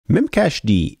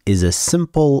Memcached is a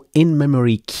simple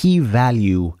in-memory key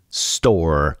value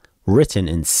store written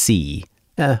in C.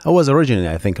 It was originally,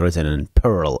 I think, written in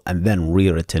Perl and then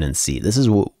rewritten in C. This is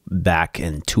back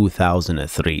in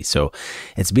 2003, so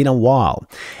it's been a while.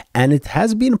 And it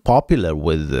has been popular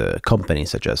with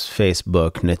companies such as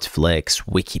Facebook, Netflix,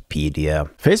 Wikipedia.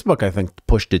 Facebook, I think,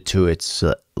 pushed it to its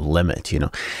limit,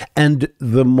 And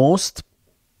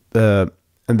the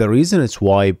reason it's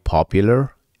why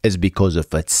popular is because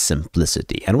of its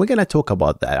simplicity. And we're going to talk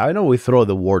about that. I know we throw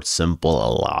the word simple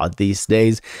a lot these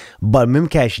days, but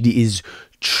Memcached is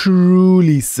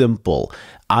truly simple.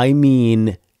 I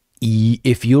mean,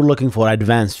 if you're looking for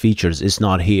advanced features, it's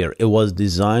not here. It was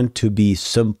designed to be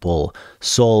simple,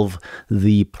 solve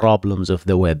the problems of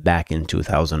the web back in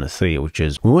 2003, which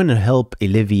is we want to help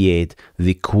alleviate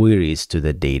the queries to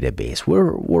the database.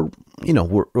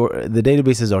 The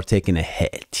databases are taking a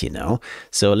hit,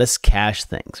 so let's cache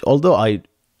things. Although I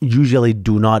usually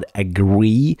do not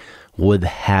agree with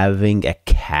having a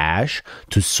cache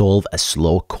to solve a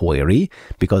slow query,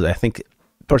 because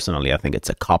personally, I think it's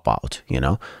a cop-out,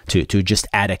 to just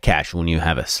add a cache when you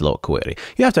have a slow query.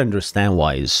 You have to understand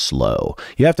why it's slow.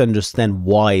 You have to understand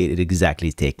why it exactly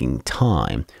is taking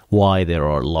time, why there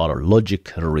are a lot of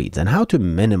logic reads, and how to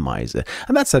minimize it.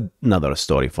 And that's another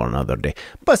story for another day.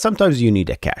 But sometimes you need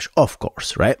a cache, of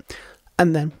course, right?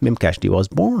 And then Memcached was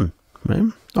born,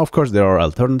 right? Of course, there are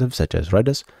alternatives such as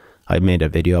Redis. I made a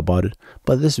video about it,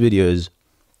 but this video is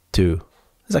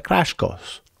a crash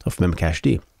course of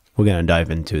Memcached. We're going to dive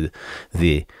into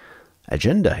the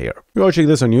agenda here. If you're watching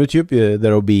this on YouTube,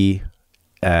 there will be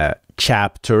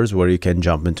chapters where you can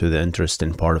jump into the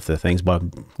interesting part of the things, but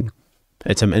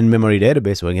it's an in-memory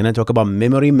database. We're going to talk about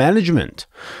memory management.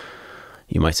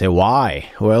 You might say,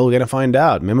 why? Well, we're going to find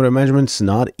out. Memory management's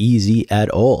not easy at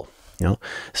all.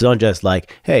 It's not just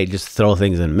like, hey, just throw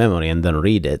things in memory and then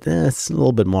read it. It's a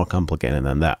little bit more complicated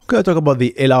than that. I'm going to talk about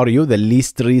the LRU, the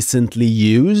least recently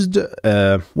used,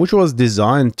 which was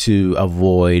designed to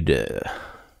avoid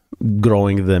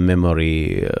growing the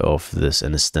memory of this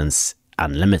instance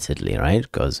unlimitedly, right?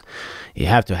 Because you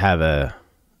have to have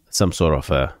some sort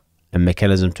of a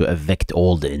mechanism to evict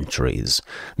old entries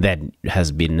that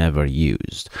has been never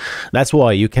used. That's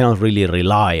why you cannot really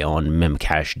rely on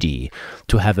Memcached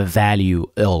to have a value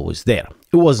always there.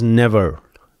 It was never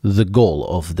the goal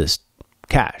of this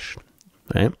cache,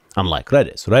 right? Unlike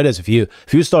Redis. Redis, if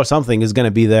you start something, it's going to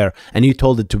be there, and you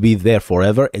told it to be there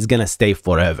forever, it's going to stay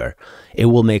forever. It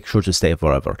will make sure to stay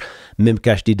forever.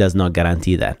 Memcached does not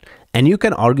guarantee that. And you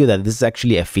can argue that this is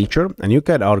actually a feature, and you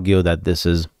can argue that this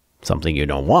is something you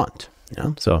don't want,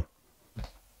 so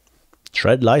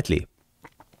tread lightly.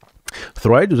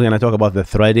 Thread, we're going to talk about the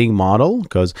threading model,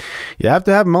 because you have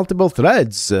to have multiple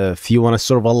threads if you want to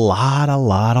serve a lot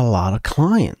of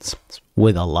clients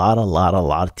with a lot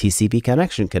of TCP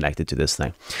connection connected to this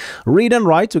thing. Read and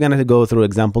write, we're going to go through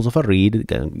examples of a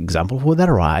read, example with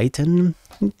a write, and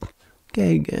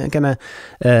gonna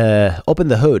open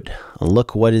the hood and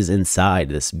look what is inside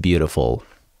this beautiful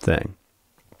thing.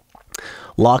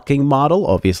 Locking model,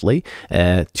 obviously,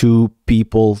 two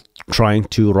people trying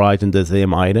to write into the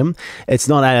same item. It's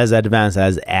not as advanced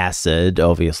as ACID,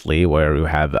 obviously, where you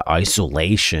have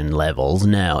isolation levels.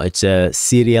 No, it's a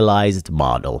serialized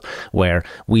model where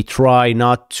we try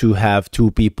not to have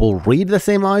two people read the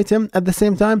same item at the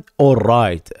same time or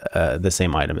write the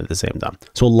same item at the same time.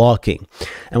 So locking.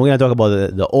 And we're going to talk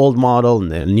about the old model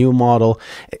and the new model.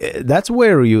 That's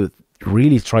where you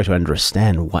really try to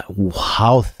understand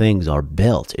how things are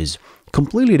built is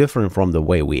completely different from the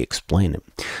way we explain it.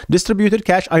 Distributed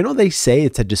cache, I know they say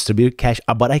it's a distributed cache,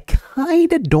 but I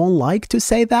kind of don't like to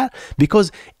say that,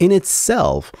 because in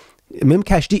itself,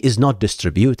 Memcached is not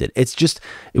distributed. It's just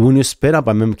when you spin up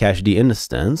a Memcached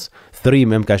instance, 3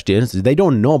 Memcached instances, they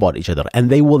don't know about each other, and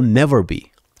they will never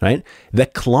be. Right? The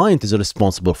client is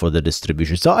responsible for the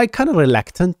distribution. So I'm kind of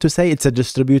reluctant to say it's a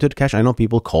distributed cache. I know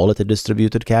people call it a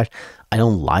distributed cache. I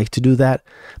don't like to do that.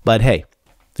 But hey,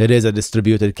 it is a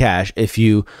distributed cache if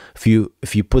you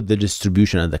put the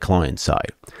distribution at the client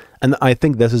side. And I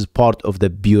think this is part of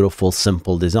the beautiful,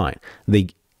 simple design. They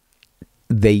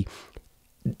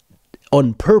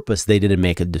on purpose, they didn't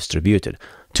make it distributed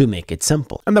to make it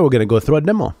simple. And then we're going to go through a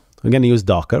demo. We're going to use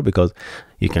Docker because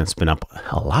you can spin up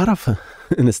a lot of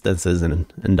instances in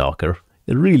Docker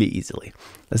really easily.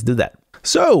 Let's do that.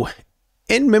 So,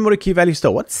 in-memory key value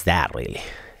store, what's that really?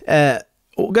 We're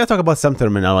going to talk about some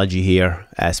terminology here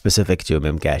specific to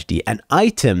Memcached. An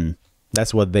item,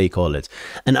 that's what they call it.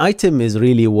 An item is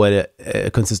really what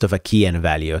consists of a key and a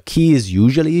value. A key is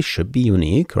usually should be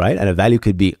unique, right? And a value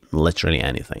could be literally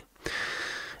anything.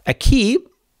 A key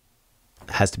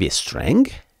has to be a string.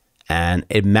 and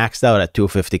it maxed out at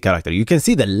 250 character. You can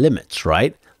see the limits,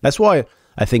 right? That's why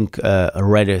I think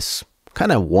Redis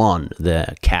kind of won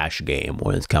the cache game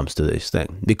when it comes to this thing,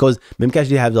 because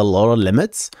Memcached has a lot of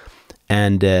limits,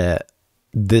 and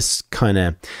this kind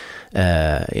of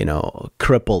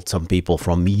crippled some people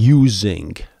from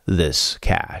using this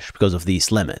cache because of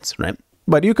these limits, right?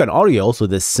 But you can argue also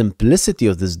the simplicity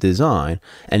of this design,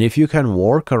 and if you can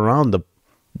work around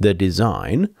the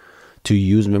design to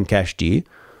use Memcached,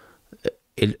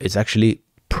 it's actually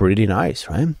pretty nice,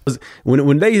 right?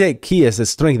 When they say key as a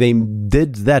string, they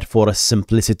did that for a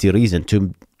simplicity reason,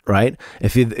 to right?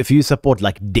 If you support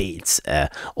like dates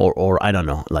or I don't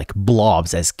know, like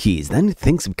blobs as keys, then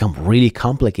things become really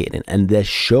complicated, and that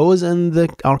shows in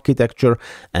the architecture.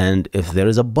 And if there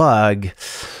is a bug,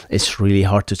 it's really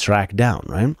hard to track down,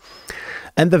 right?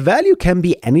 And the value can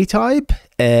be any type.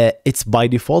 It's by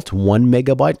default 1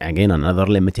 megabyte. Again, another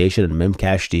limitation in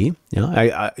Memcached.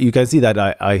 You can see that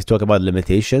I talk about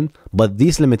limitation, but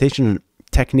these limitations,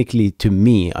 technically, to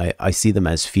me, I see them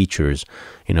as features,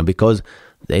 because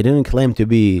they didn't claim to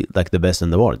be like the best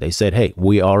in the world. They said, hey,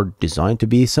 we are designed to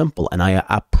be simple, and I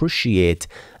appreciate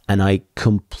and I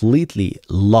completely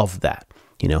love that.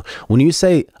 When you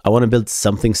say I want to build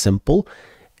something simple,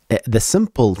 the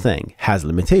simple thing has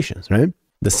limitations, right?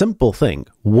 The simple thing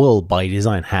will by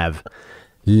design have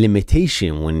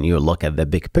limitation when you look at the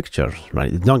big picture,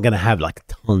 right? It's not going to have like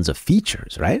tons of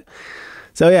features, right?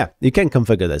 So yeah, you can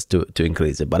configure this to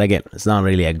increase it, but again, it's not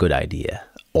really a good idea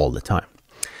all the time.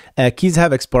 Keys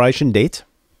have expiration date,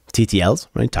 TTLs,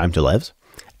 right? Time to lives.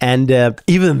 And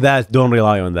even that, don't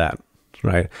rely on that,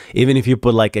 right? Even if you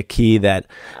put like a key that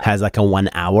has like a 1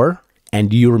 hour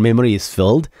and your memory is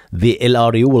filled, the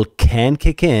LRU can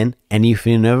kick in, and if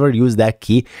you never use that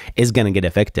key, it's gonna get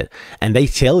affected. And they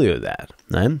tell you that,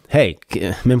 right? Hey,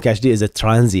 Memcached is a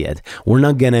transient. We're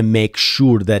not gonna make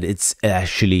sure that it's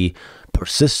actually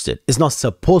persisted. It's not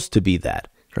supposed to be that,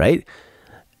 right?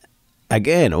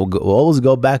 Again, we'll always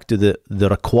go back to the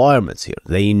requirements here.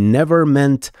 They never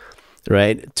meant,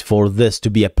 right, for this to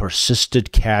be a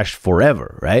persisted cache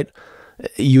forever, right?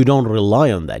 You don't rely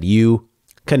on that. You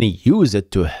kind of use it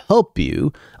to help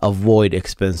you avoid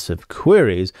expensive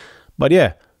queries. But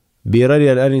yeah, be ready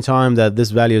at any time that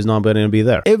this value is not going to be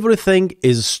there. Everything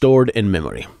is stored in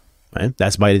memory, right?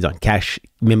 That's by design.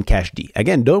 Memcached.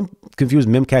 Again, don't confuse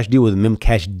Memcached with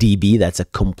MemcachdDB. That's a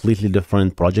completely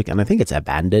different project, and I think it's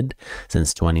abandoned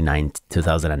since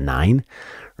 2009,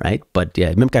 right? But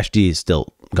yeah, Memcached is still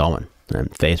going,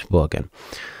 and Facebook, and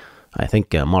I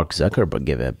think Mark Zuckerberg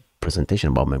gave a presentation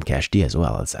about Memcached as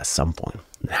well as at some point,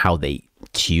 how they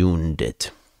tuned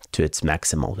it to its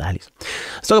maximal values.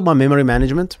 Let's talk about memory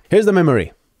management. Here's the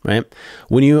memory, right?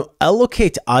 When you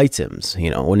allocate items,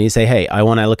 when you say, hey, I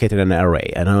want to allocate an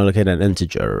array, and I want to allocate an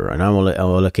integer, and I want to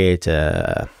allocate,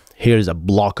 here's a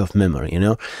block of memory,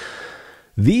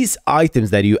 these items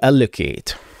that you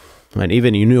allocate, and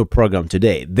even in your program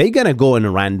today, they're going to go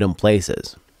in random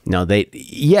places. Now,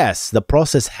 yes, the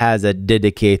process has a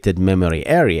dedicated memory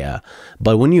area,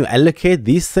 but when you allocate,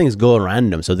 these things go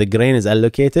random. So the grain is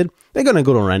allocated, they're going to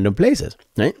go to random places,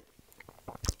 right?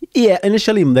 Yeah,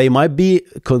 initially they might be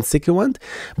consequent,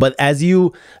 but as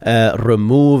you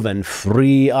remove and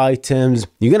free items,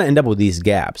 you're going to end up with these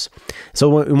gaps.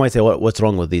 So you might say, what's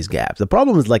wrong with these gaps? The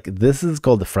problem is this is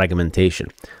called the fragmentation.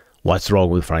 What's wrong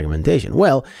with fragmentation?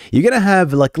 Well, you're going to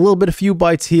have like a little bit, a few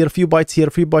bytes here, a few bytes here,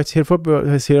 a few bytes here, a few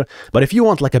bytes here. But if you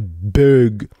want like a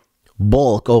big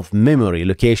bulk of memory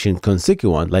location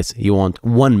consequent, like you want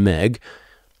 1 meg,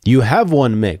 you have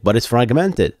 1 meg, but it's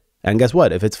fragmented. And guess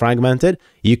what? If it's fragmented,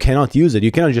 you cannot use it.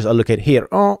 You cannot just allocate here,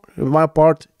 my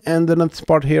part, and then this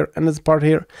part here, and this part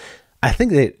here. I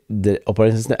think that the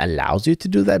operating system allows you to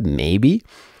do that, maybe,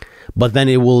 but then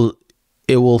it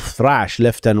will thrash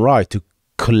left and right to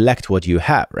collect what you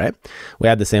have, right? We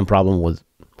had the same problem with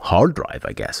hard drive,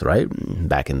 I guess, right?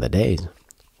 Back in the days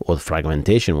with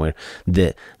fragmentation, where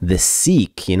the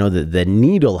seek, the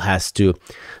needle has to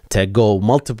go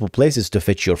multiple places to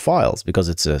fetch your files, because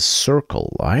it's a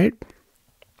circle, right?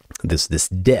 This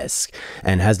disk,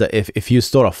 and has if you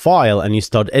store a file and you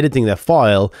start editing that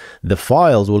file, the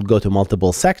files will go to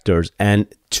multiple sectors, and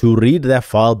to read that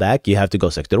file back, you have to go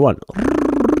sector 1,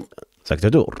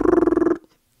 sector 2.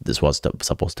 This was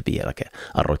supposed to be like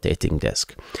a rotating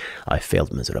disk. I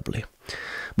failed miserably.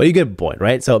 But you get the point,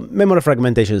 right? So memory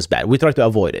fragmentation is bad. We try to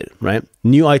avoid it, right?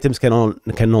 New items can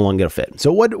no longer fit.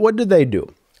 So what did they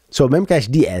do? So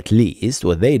Memcached, at least,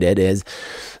 what they did is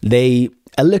they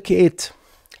allocate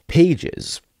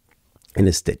pages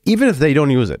instead, even if they don't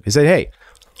use it. They say, hey,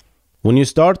 when you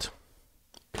start,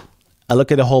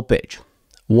 allocate a whole page,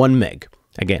 1 meg.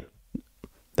 Again,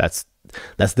 That's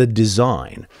the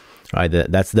design, right?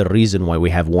 That's the reason why we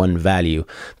have one value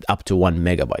up to 1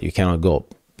 megabyte. You cannot go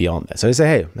beyond that. So they say,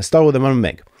 hey, let's start with the 1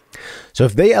 meg. So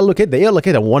if they allocate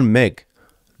a 1 meg,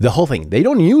 the whole thing. They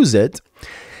don't use it.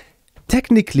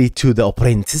 Technically, to the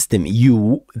operating system,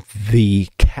 the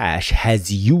cache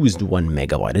has used 1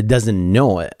 megabyte. It doesn't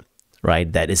know it,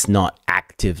 right? That it's not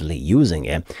actively using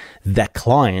it. The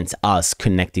clients, us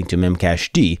connecting to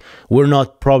Memcached,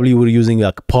 we're using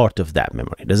like part of that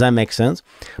memory. Does that make sense?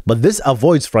 But this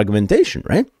avoids fragmentation,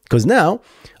 right? Because now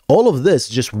all of this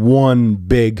is just one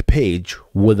big page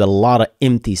with a lot of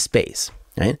empty space,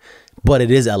 right? But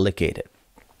it is allocated.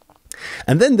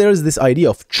 And then there's this idea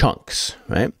of chunks,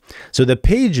 right? So the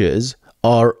pages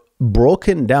are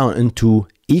broken down into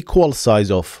equal size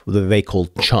of what they call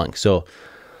chunks. So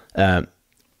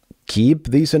keep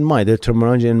these in mind, the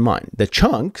terminology in mind. The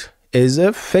chunk is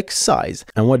a fixed size.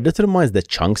 And what determines the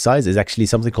chunk size is actually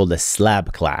something called the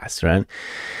slab class, right?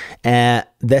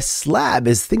 The slab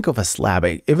is, think of a slab.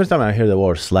 Every time I hear the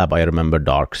word slab, I remember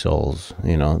Dark Souls,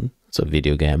 you know, it's a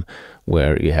video game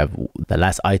where you have the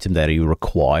last item that you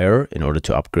require in order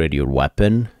to upgrade your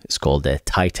weapon. It's called the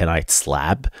Titanite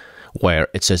slab, where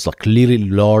it's just like really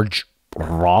large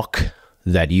rock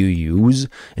that you use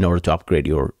in order to upgrade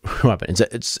your weapon.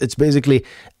 It's basically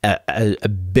a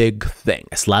big thing,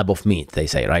 a slab of meat, they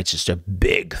say, right? It's just a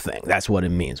big thing. That's what it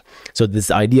means. So this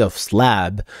idea of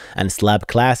slab and slab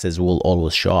classes will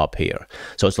always show up here.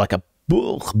 So it's like a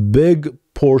big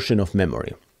portion of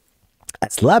memory. A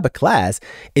slab class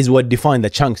is what defines the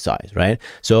chunk size, right?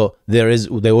 So there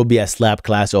will be a slab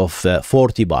class of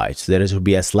 40 bytes. There will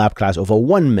be a slab class of a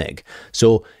 1 meg.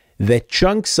 So the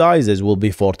chunk sizes will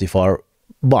be 44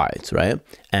 bytes, right?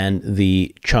 And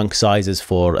the chunk sizes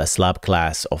for a slab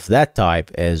class of that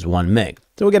type is 1 meg.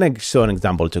 So we're going to show an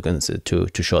example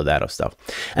to show that stuff.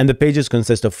 And the pages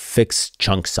consist of fixed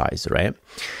chunk size, right?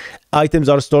 Items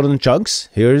are stored in chunks.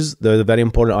 Here's the very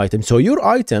important item. So your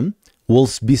item will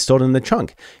be stored in the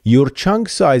chunk. Your chunk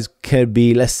size can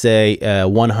be, let's say,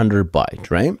 100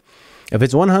 bytes, right? If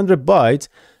it's 100 bytes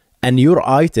and your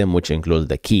item, which includes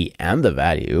the key and the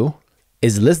value,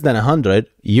 is less than 100,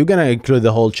 you're going to include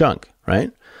the whole chunk,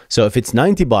 right? So if it's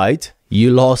 90 bytes,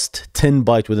 you lost 10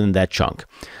 bytes within that chunk.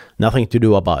 Nothing to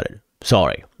do about it.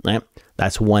 Sorry, right?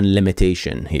 That's one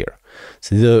limitation here.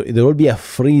 So there will be a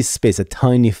free space, a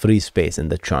tiny free space in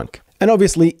the chunk. And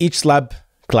obviously, each slab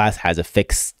class has a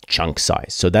fixed chunk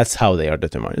size. So that's how they are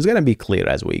determined. It's going to be clear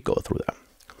as we go through that.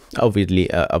 Obviously,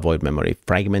 avoid memory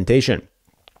fragmentation.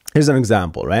 Here's an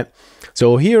example, right?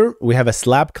 So here we have a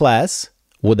slab class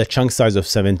with a chunk size of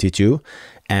 72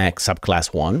 and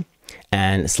subclass 1.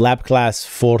 And slab class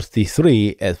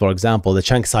 43, for example, the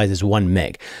chunk size is 1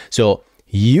 meg. So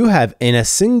you have in a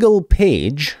single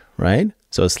page, right?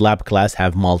 So slab class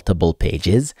have multiple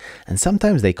pages. And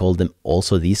sometimes they call them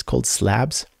also these called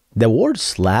slabs. The word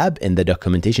slab in the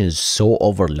documentation is so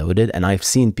overloaded, and I've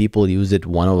seen people use it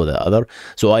one over the other,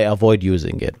 so I avoid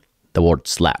using it, the word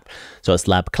slab. So a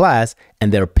slab class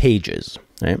and their pages,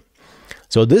 right?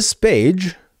 So this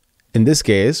page, in this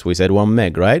case, we said 1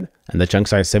 meg, right? And the chunk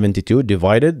size 72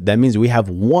 divided, that means we have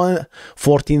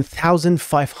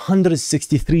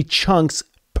 14,563 chunks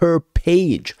per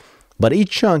page, but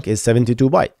each chunk is 72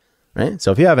 byte, right?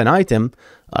 So if you have an item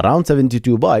around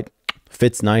 72 byte,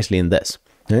 fits nicely in this.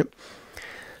 Okay.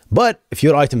 But if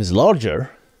your item is larger,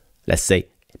 let's say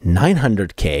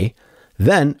 900K,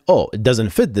 then, it doesn't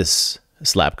fit this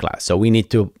slab class. So we need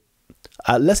to,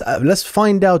 let's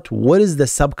find out what is the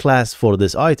subclass for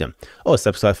this item.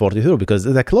 Subclass 43, because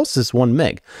the closest 1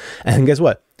 meg. And guess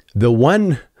what? The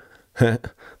 1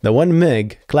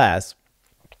 meg class,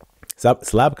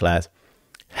 slab class,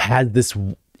 has this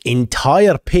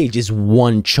entire page is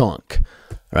 1 chunk,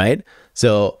 right?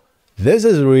 So this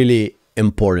is really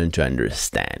important to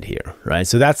understand here, right?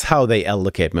 So that's how they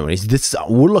allocate memories.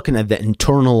 We're looking at the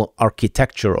internal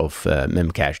architecture of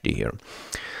Memcached here.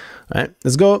 All right,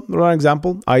 let's go run an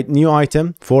example. New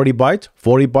item, 40 byte.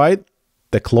 40 byte.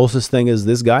 The closest thing is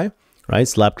this guy, right?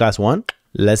 Slab class 1.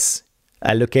 Let's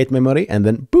allocate memory, and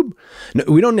then boom. No,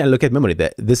 we don't allocate memory.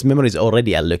 This memory is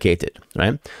already allocated,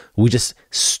 right? We just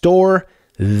store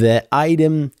the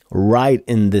item right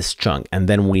in this chunk, and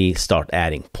then we start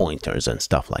adding pointers and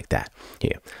stuff like that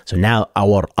here. So now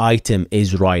our item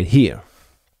is right here,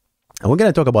 and we're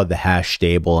going to talk about the hash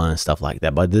table and stuff like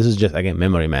that, but this is just, again,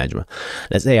 memory management.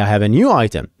 Let's say I have a new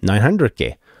item,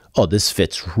 900K. This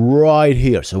fits right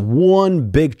here. So 1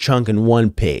 big chunk in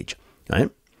 1 page, right?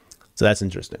 So that's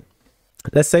interesting.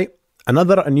 Let's say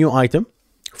a new item,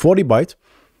 40 byte,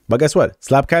 but guess what?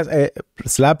 Slab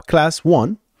class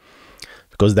 1,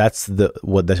 because that's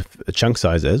what the chunk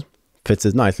size is, fits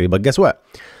it nicely. But guess what?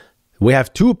 We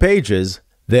have 2 pages.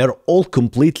 They're all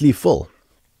completely full.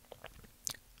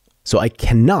 So I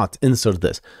cannot insert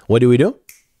this. What do?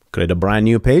 Create a brand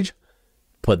new page,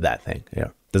 put that thing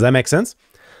here. Does that make sense?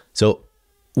 So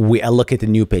we allocate a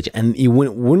new page. And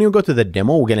when you go to the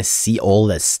demo, we're going to see all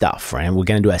this stuff, right? We're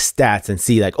going to do a stats and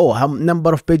see like, oh, how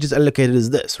number of pages allocated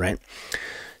is this, right?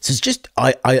 So it's just,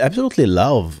 I absolutely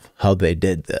love how they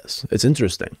did this. It's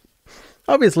interesting.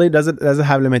 Obviously, does it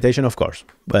have limitation? Of course.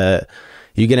 But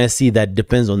you're going to see that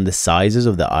depends on the sizes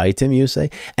of the item you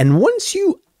say. And once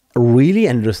you really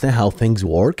understand how things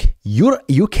work,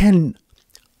 you can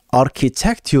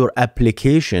architect your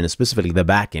application, specifically the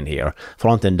backend here.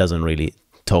 Frontend doesn't really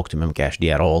talk to Memcached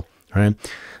at all, right?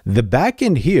 The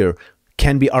backend here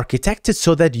can be architected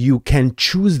so that you can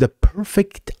choose the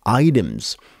perfect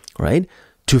items, right,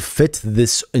 to fit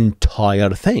this entire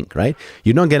thing, right?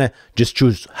 You're not gonna just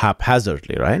choose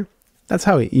haphazardly, right? That's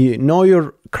how you know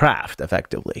your craft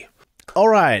effectively. All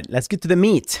right, let's get to the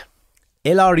meat.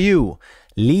 LRU,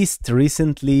 least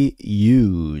recently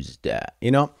used.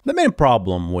 You know, the main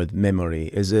problem with memory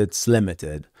is it's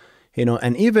limited. You know,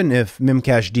 and even if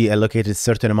Memcached allocated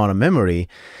certain amount of memory,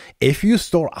 if you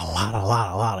store a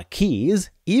lot of keys,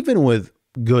 even with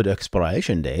good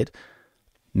expiration date,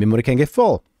 memory can get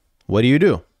full. What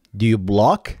do? Do you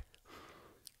block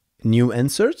new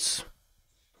inserts?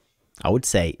 I would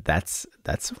say that's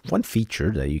one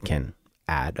feature that you can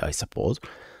add, I suppose.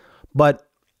 But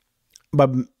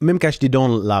Memcached don't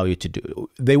allow you to do.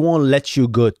 They won't let you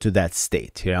go to that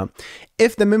state. You know,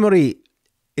 if the memory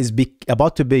is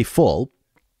about to be full,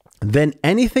 then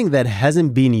anything that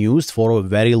hasn't been used for a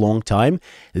very long time,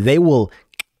 they will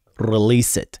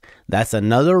release it. That's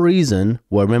another reason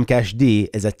where Memcached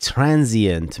is a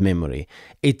transient memory.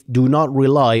 It do not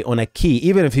rely on a key.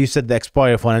 Even if you set the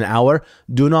expiry for an hour,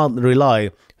 do not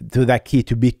rely to that key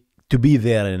to be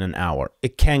there in an hour.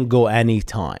 It can go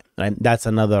anytime, right? That's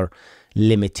another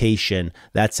limitation.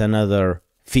 That's another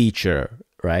feature,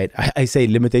 right? I say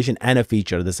limitation and a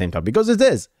feature at the same time because it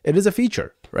is a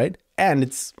feature, right? And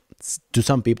it's to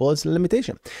some people it's a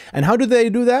limitation. And how do they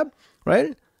do that,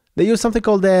 right? They use something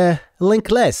called the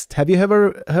linked list. Have you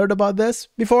ever heard about this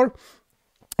before?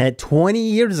 21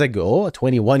 years ago,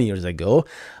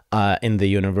 in the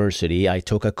university, I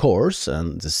took a course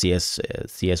on the CS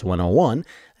 101.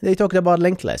 They talked about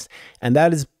linked list, and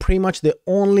that is pretty much the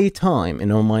only time in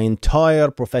my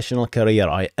entire professional career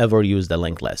I ever used a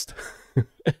linked list.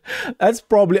 That's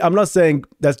probably, I'm not saying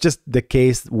that's just the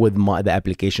case with the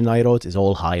application I wrote. Is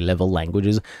all high level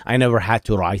languages. I never had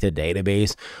to write a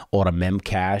database or a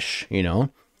memcache, you know,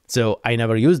 so I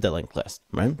never used the linked list,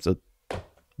 right? So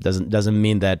doesn't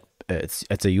mean that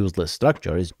it's a useless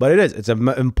structure, but it's an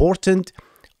important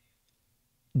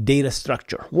data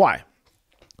structure. Why?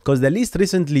 Because the least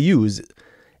recently used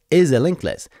is a linked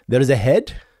list. There is a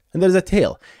head and there's a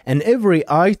tail, and every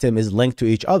item is linked to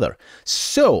each other.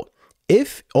 So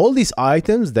if all these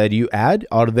items that you add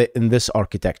are in this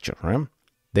architecture, right?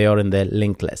 They are in the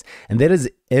linked list, and there is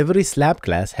every slab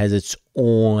class has its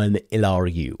own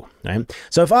LRU, right?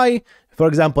 So if I, for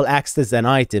example, access an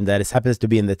item that happens to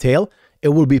be in the tail, it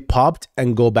will be popped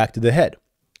and go back to the head.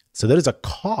 So there is a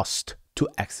cost to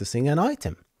accessing an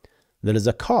item. There is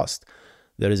a cost.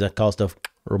 There is a cost of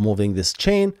removing this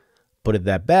chain, putting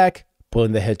that back,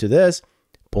 pulling the head to this,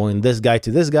 pulling this guy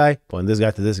to this guy, pulling this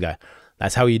guy to this guy.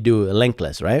 That's how you do a linked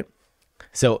list, right?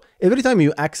 So every time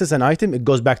you access an item, it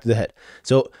goes back to the head.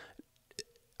 So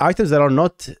items that are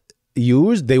not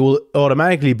used, they will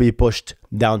automatically be pushed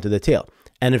down to the tail.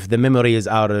 And if the memory is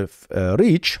out of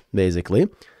reach, basically,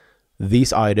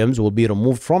 these items will be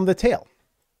removed from the tail.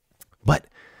 But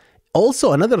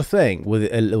also another thing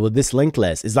with this linked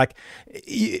list is like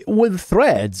with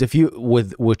threads,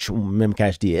 which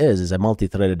Memcached is a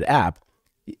multi-threaded app.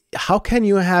 How can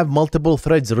you have multiple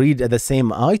threads read the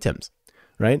same items,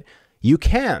 right? You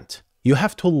can't. You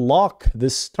have to lock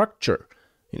this structure.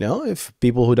 You know, if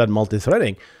people who done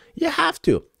multi-threading, you have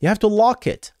to lock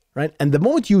it, right? And the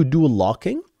moment you do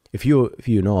locking, if you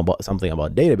know about something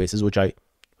about databases, which I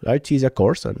teach a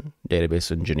course on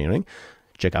database engineering,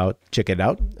 check it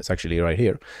out. It's actually right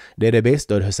here,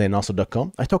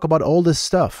 database.husseinnasser.com. I talk about all this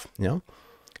stuff, you know,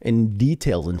 in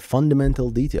details, in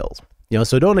fundamental details. You know,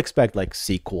 so don't expect like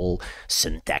SQL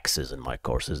syntaxes in my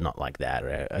courses, not like that.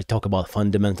 Right? I talk about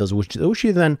fundamentals, which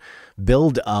you then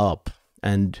build up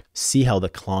and see how the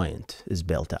client is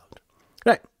built out.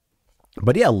 Right.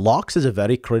 But yeah, locks is a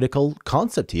very critical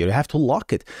concept here. You have to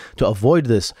lock it to avoid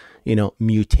this, you know,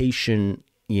 mutation,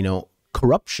 you know,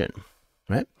 corruption,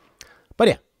 right? But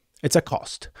yeah, it's a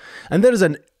cost. And there is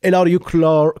an LRU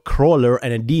crawler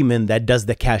and a daemon that does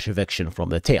the cache eviction from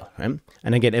the tail, right?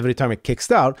 And again, every time it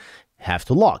kicks out, have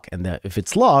to lock. And if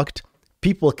it's locked,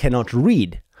 people cannot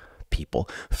read.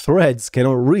 Threads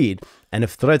cannot read. And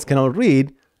if threads cannot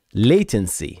read,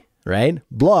 latency, right?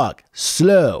 Block,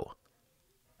 slow,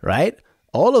 right?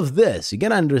 All of this, you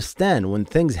gotta understand when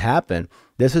things happen,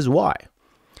 this is why.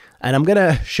 And I'm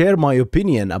gonna share my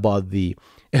opinion about the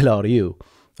LRU,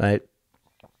 right?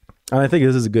 And I think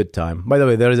this is a good time. By the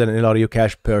way, there is an LRU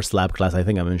cache per slab class. I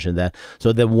think I mentioned that.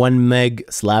 So the 1 meg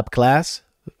slab class,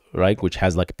 right, which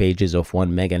has like pages of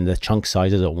 1 meg and the chunk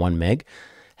sizes of 1 meg,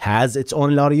 has its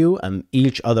own LRU, and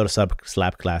each other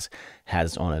slab class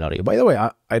has its own LRU. By the way,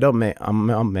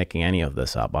 I'm making any of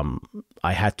this up.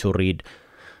 I had to read,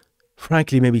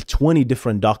 frankly, maybe 20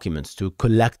 different documents to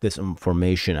collect this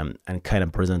information and kind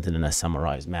of present it in a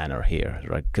summarized manner here,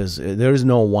 right? Because there is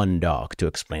no one doc to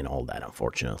explain all that,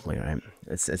 unfortunately, right?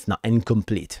 It's not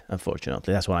incomplete,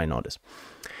 unfortunately. That's what I noticed.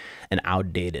 And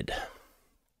outdated.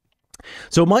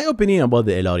 So my opinion about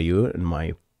the LRU,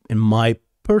 in my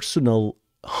personal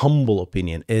humble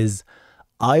opinion, is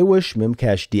I wish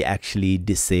Memcached actually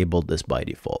disabled this by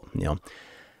default. You know,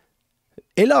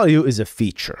 LRU is a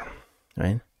feature,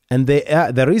 right? And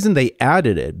the reason they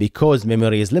added it, because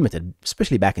memory is limited,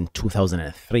 especially back in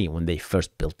 2003 when they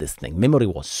first built this thing. Memory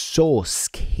was so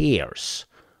scarce,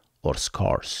 or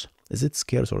scarce. Is it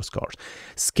scarce or scarce?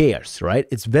 Scarce, right?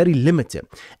 It's very limited.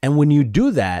 And when you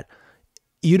do that,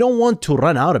 you don't want to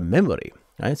run out of memory,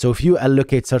 right? So if you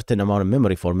allocate certain amount of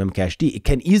memory for Memcached, it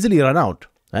can easily run out,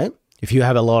 right? If you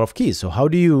have a lot of keys. So how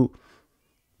do you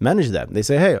manage that? They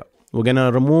say, hey, we're going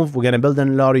to build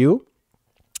an LRU.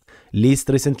 Least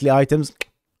recently items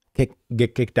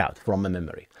get kicked out from the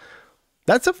memory.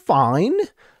 That's a fine,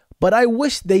 but I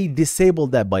wish they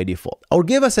disabled that by default or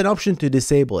give us an option to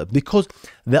disable it, because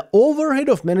the overhead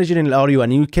of managing an LRU,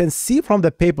 and you can see from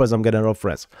the papers I'm going to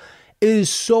reference, is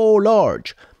so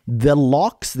large. The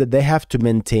locks that they have to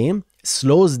maintain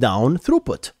slows down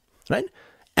throughput, right?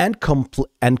 And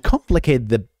complicate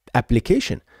the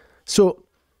application. So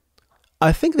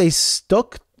I think they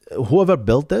stuck. Whoever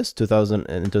built this,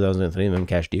 in 2003,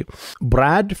 Memcached,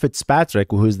 Brad Fitzpatrick,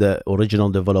 who's the original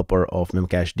developer of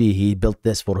Memcached, he built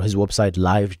this for his website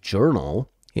LiveJournal,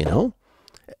 you know.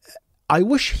 I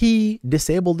wish he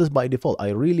disabled this by default. I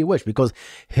really wish, because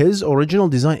his original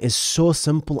design is so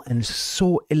simple and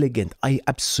so elegant. I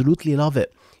absolutely love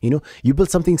it. You know, you build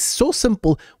something so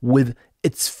simple with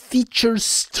its features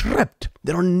stripped.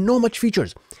 There are no much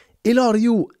features.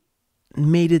 LRU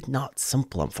made it not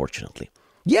simple, unfortunately.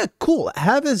 Yeah, cool.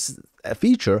 Have a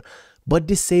feature, but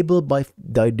disable by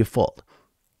default.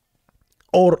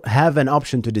 Or have an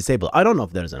option to disable. I don't know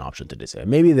if there's an option to disable.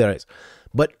 Maybe there is.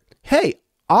 But hey,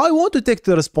 I want to take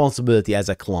the responsibility as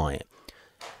a client,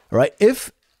 right?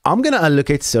 If I'm going to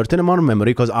allocate a certain amount of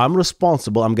memory because I'm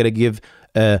responsible, I'm going to give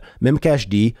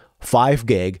Memcached 5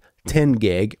 gig, 10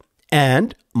 gig,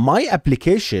 and my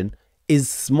application is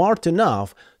smart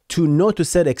enough to know to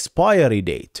set expiry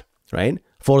date, right?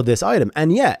 For this item.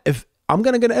 And yeah, if I'm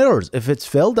gonna get errors, if it's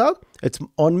filled out, it's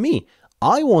on me.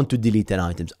 I want to delete an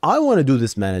items. I want to do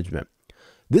this management.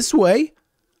 This way,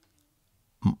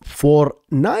 for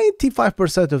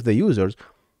 95% of the users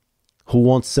who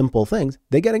want simple things,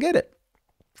 they're gonna get it.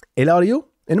 LRU,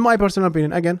 in my personal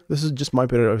opinion, again, this is just my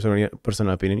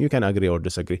personal opinion. You can agree or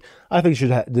disagree. I think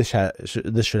this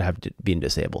should have been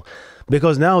disabled,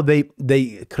 because now they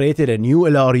created a new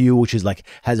LRU which is like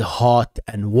has hot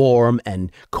and warm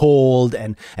and cold,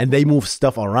 and they move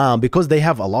stuff around because they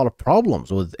have a lot of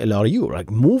problems with LRU. Like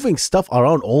moving stuff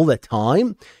around all the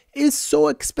time is so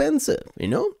expensive, you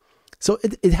know. So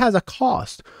it has a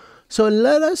cost. So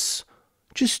let us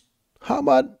just, how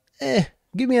about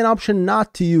give me an option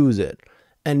not to use it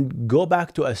and go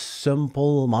back to a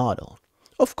simple model.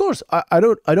 Of course, I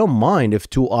don't mind if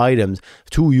two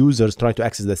users trying to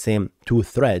access the same, two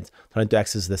threads trying to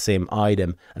access the same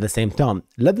item at the same time.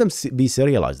 Let them be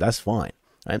serialized. That's fine,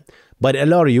 right? But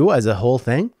LRU as a whole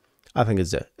thing, I think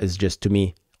is just, to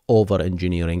me, over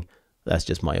engineering. That's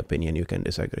just my opinion. You can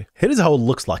disagree. Here is how it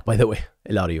looks like, by the way,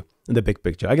 LRU in the big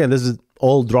picture. Again, this is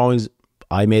all drawings.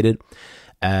 I made it.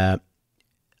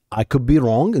 I could be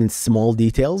wrong in small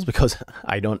details because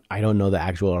I don't know the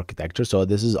actual architecture. So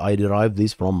I derived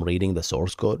these from reading the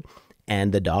source code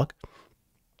and the doc.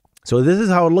 So this is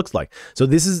how it looks like. So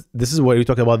this is where you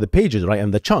talk about the pages, right?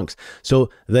 And the chunks. So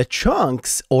the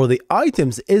chunks or the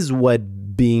items is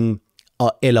what being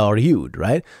LRU'd,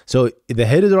 right? So the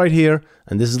head is right here,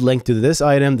 and this is linked to this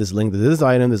item, this is linked to this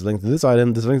item, this is linked to this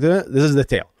item, this is linked to this is the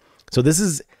tail. So this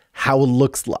is how it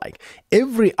looks like.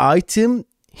 Every item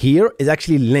here is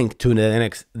actually linked to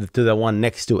the one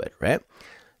next to it, right?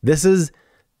 This is,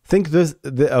 think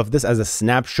of this as a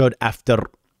snapshot after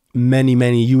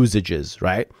many usages,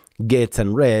 right? Gets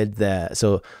and read,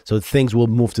 so things will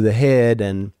move to the head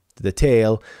and the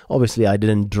tail. Obviously I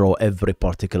didn't draw every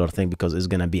particular thing because it's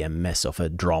gonna be a mess of a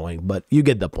drawing, but you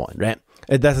get the point, right?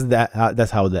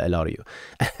 That's how they allow you.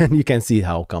 And you can see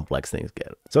how complex things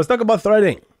get. So let's talk about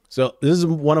threading. So this is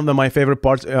one of my favorite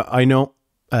parts. I know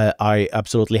I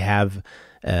absolutely love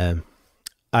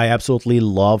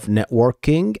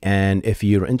networking, and if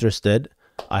you're interested,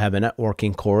 I have a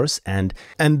networking course, and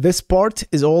this part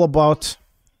is all about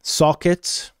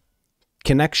sockets,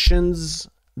 connections,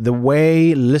 the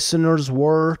way listeners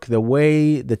work, the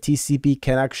way the TCP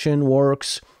connection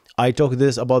works. I talk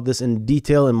about this in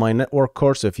detail in my network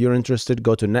course. If you're interested,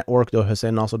 go to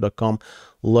network.husseinnasser.com,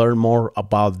 learn more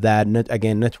about that.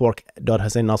 Again,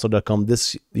 network.husseinnasser.com.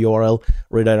 This URL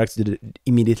redirects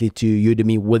immediately to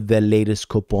Udemy with the latest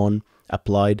coupon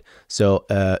applied. So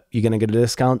you're gonna get a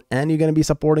discount, and you're gonna be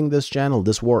supporting this channel,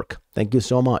 this work. Thank you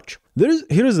so much.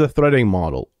 Here's the threading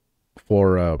model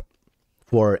for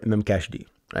Memcached,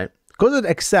 right? Because it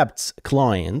accepts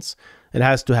clients, it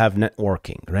has to have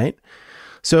networking, right?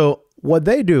 So what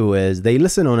they do is they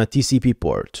listen on a TCP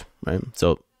port, right?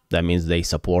 So that means they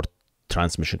support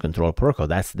transmission control protocol.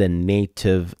 That's the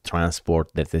native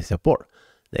transport that they support.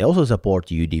 They also support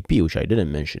UDP, which I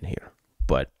didn't mention here,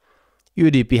 but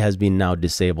UDP has been now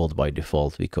disabled by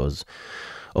default because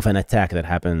of an attack that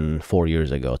happened 4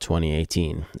 years ago,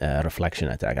 2018, a reflection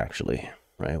attack actually,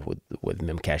 right? With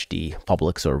Memcached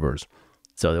public servers.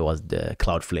 So there was the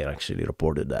Cloudflare actually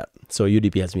reported that. So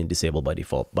UDP has been disabled by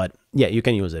default, but yeah, you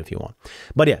can use it if you want.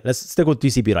 But yeah, let's stick with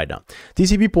TCP right now.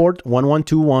 TCP port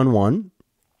 112.1.1,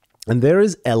 and there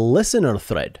is a listener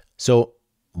thread. So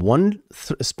one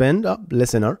spin up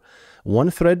listener,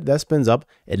 one thread that spins up,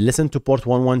 it listens to port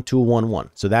 112.1.1.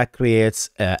 So that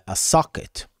creates a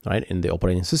socket, right, in the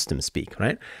operating system speak,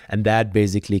 right? And that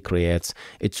basically creates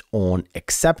its own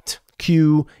accept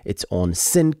queue, its own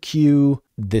send queue.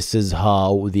 This is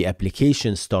how the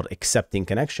applications start accepting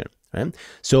connection, right?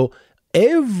 So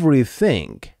every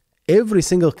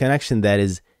single connection that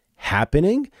is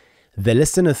happening, the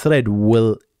listener thread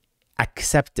will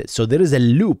accept it. So there is a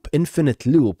loop, infinite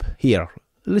loop here.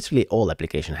 Literally all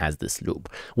application has this loop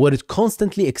where it's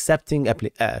constantly accepting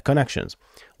connections.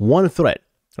 One thread,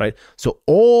 right? So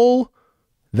all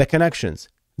the connections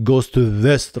goes to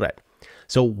this thread.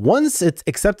 So once it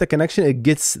accepts the connection, it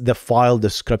gets the file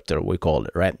descriptor, we call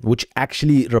it, right? Which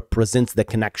actually represents the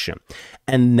connection.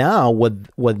 And now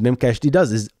what Memcached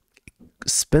does is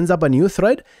spins up a new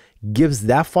thread, gives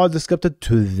that file descriptor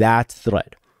to that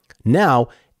thread. Now,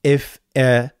 if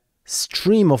a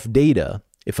stream of data,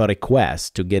 if a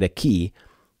request to get a key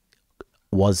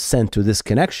was sent to this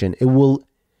connection,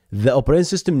 the operating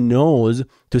system knows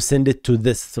to send it to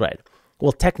this thread.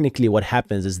 Well, technically what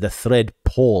happens is the thread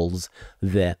polls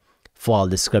the file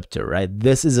descriptor, right?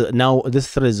 This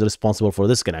thread is responsible for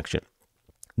this connection.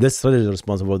 This thread is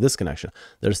responsible for this connection.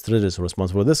 This thread is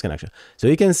responsible for this connection. So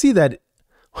you can see that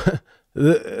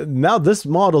now this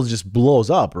model just blows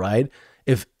up, right?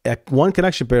 If one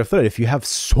connection per thread, if you have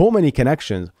so many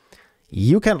connections,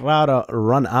 you can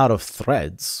run out of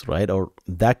threads, right? Or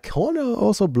that kind of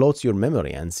also bloats your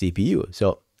memory and CPU.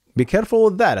 So be careful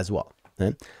with that as well.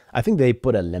 Right? I think they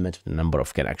put a limit to the number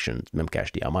of connections,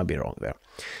 Memcached. I might be wrong there.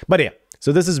 But yeah,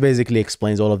 so this is basically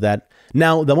explains all of that.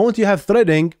 Now, the moment you have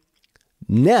threading,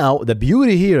 now the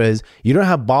beauty here is you don't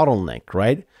have bottleneck,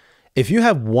 right? If you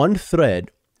have one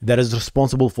thread that is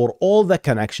responsible for all the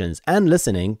connections and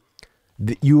listening,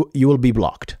 you will be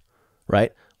blocked,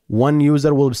 right? One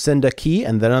user will send a key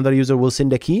and then another user will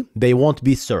send a key. They won't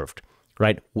be served,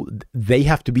 right? They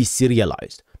have to be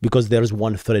serialized because there's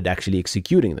one thread actually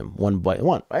executing them one by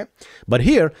one, right? But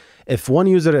here, if one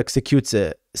user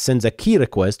sends a key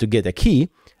request to get a key,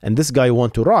 and this guy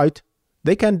wants to write,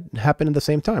 they can happen at the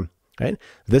same time, right?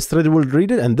 This thread will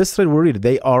read it and this thread will read it.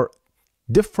 They are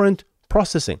different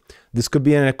processing. This could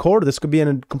be in a core, this could be in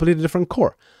a completely different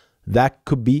core. That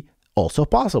could be also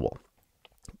possible.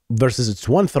 Versus it's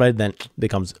one thread, then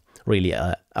becomes really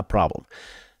a problem.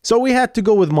 So we had to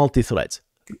go with multi-threads.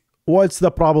 What's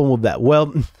the problem with that?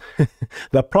 Well,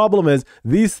 the problem is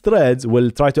these threads will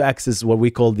try to access what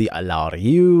we call the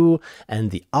LRU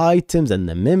and the items and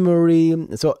the memory.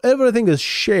 So everything is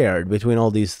shared between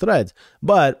all these threads,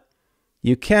 but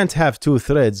you can't have two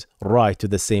threads write to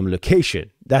the same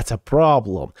location. That's a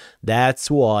problem. That's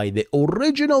why the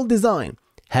original design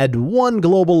had one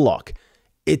global lock.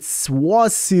 It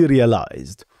was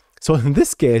serialized. So in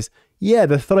this case, yeah,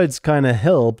 the threads kind of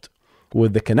helped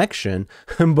with the connection,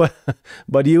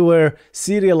 but you were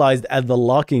serialized at the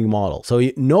locking model. So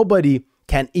nobody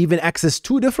can even access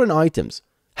two different items.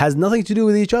 Has nothing to do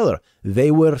with each other. They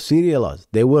were serialized.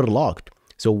 They were locked.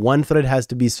 So one thread has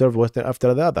to be served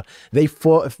after the other. They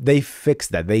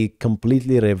fixed that. They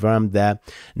completely revamped that.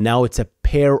 Now it's a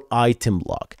pair item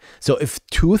lock. So if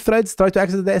two threads try to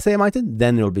access the same item,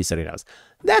 then it will be serialized.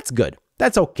 That's good.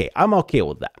 That's okay. I'm okay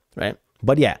with that, right?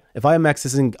 But yeah, if I'm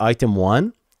accessing item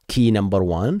 1, key number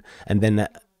 1, and then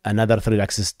another thread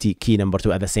accesses key number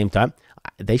 2 at the same time,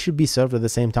 they should be served at the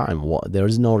same time. There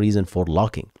is no reason for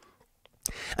locking.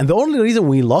 And the only reason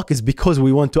we lock is because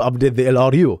we want to update the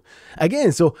LRU.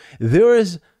 Again, so there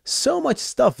is so much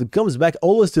stuff that comes back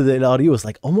always to the LRU. It's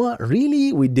like, Omar,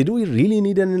 really? Did we really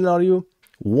need an LRU?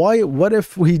 Why? What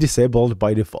if we disabled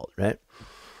by default, right?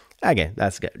 Again,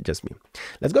 that's just me.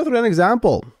 Let's go through an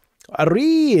example. A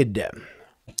read.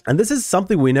 And this is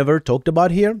something we never talked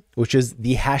about here, which is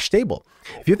the hash table.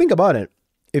 If you think about it,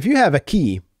 if you have a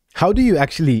key, how do you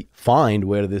actually find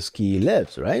where this key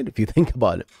lives, right? If you think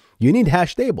about it, you need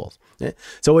hash tables. Yeah?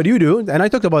 So what you do, and I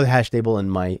talked about the hash table in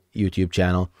my YouTube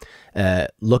channel,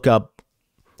 look up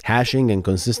hashing and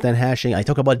consistent hashing. I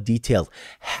talk about details.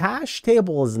 Hash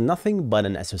table is nothing but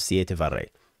an associative array.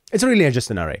 It's really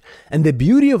just an array. And the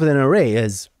beauty of an array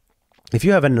is, if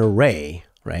you have an array,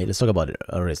 right? Let's talk about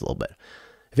arrays a little bit.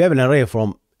 If you have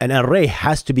an array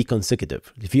has to be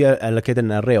consecutive. If you allocate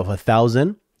an array of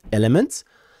 1,000 elements,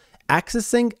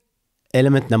 accessing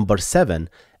element number 7,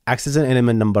 accessing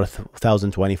element number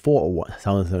 1024 or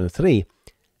 1033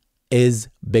 is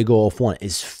big O of 1,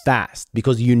 is fast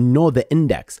because you know the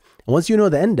index. And once you know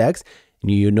the index,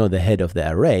 and you know the head of the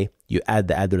array, you add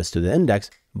the address to the index,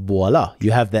 voila,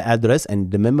 you have the address,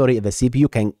 and the memory of the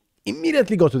CPU can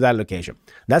immediately go to that location.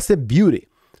 That's the beauty.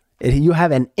 You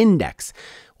have an index.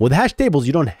 With hash tables,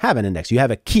 you don't have an index, you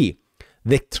have a key.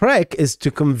 The trick is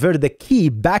to convert the key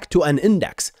back to an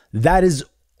index. That is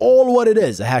all what it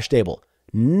is, a hash table.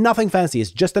 Nothing fancy,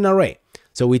 it's just an array.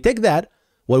 So we take that,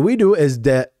 what we do is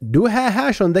do a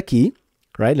hash on the key,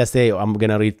 right? Let's say I'm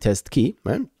gonna read test key,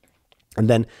 right? And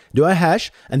then do a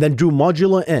hash, and then do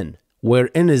modulo n, where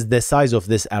n is the size of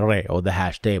this array or the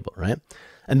hash table, right?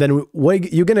 And then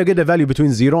you're gonna get a value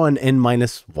between 0 and n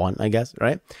minus 1, I guess,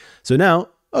 right? So now,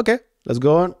 okay, let's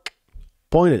go on,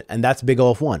 point it, and that's big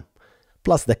O of 1,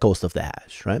 plus the cost of the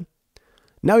hash, right?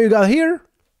 Now you got here,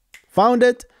 found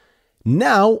it.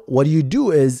 Now what you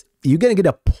do is you're gonna get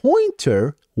a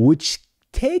pointer which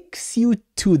takes you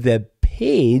to the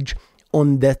page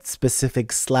on that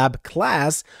specific slab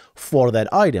class for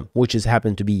that item, which is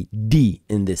happened to be D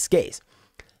in this case.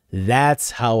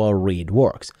 That's how a read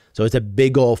works. So it's a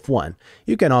big O of 1.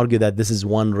 You can argue that this is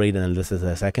one read and this is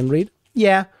a second read.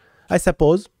 Yeah, I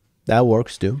suppose that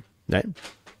works too, right?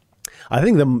 I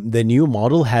think the new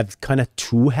model have kind of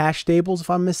 2 hash tables, if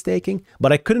I'm mistaken,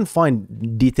 but I couldn't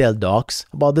find detailed docs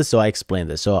about this, so I explained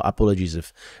this. So apologies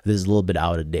if this is a little bit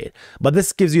out of date, but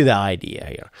this gives you the idea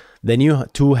here. The new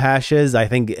 2 hashes, I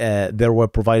think they were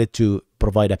provided to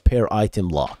provide a pair item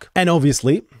lock. And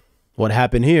obviously, what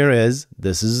happened here is,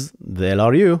 this is the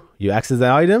LRU. You access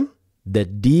the item, the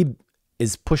D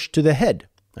is pushed to the head.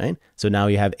 Right? So now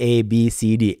you have A, B,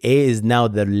 C, D. A is now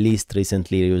the least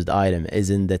recently used item, is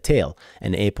in the tail.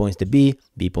 And A points to B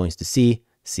points to C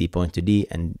points to D,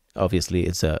 and obviously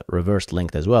it's a reverse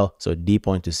linked as well. So D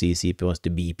points to C points to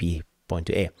B points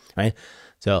to A, right?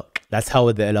 So that's how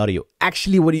the LRU.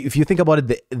 Actually, if you think about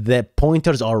it, the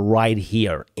pointers are right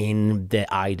here in the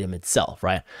item itself,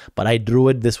 right? But I drew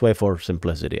it this way for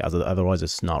simplicity, otherwise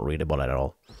it's not readable at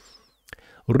all.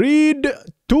 Read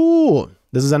 2.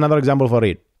 This is another example for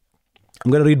read.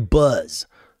 I'm going to read buzz.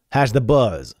 Hash the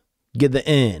buzz. Get the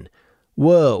N.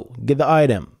 Whoa. Get the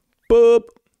item. Boop.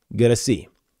 Get a C.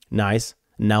 Nice.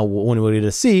 Now when we read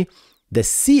a C, the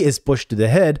C is pushed to the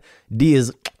head. D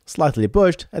is slightly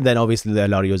pushed. And then obviously the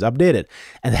LRU is updated.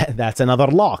 And that's another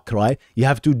lock, right? You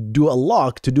have to do a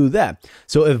lock to do that.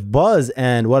 So if buzz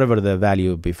and whatever the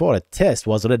value before a test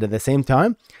was read at the same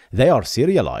time, they are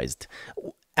serialized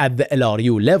at the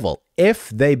LRU level if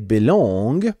they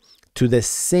belong to the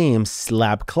same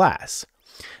slab class.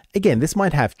 Again, this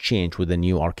might have changed with the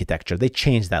new architecture. They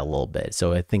changed that a little bit.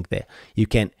 So I think that you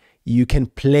can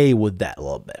play with that a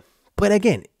little bit. But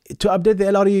again, to update the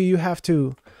LRU, you have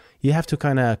to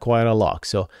kind of acquire a lock.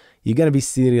 So you're going to be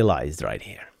serialized right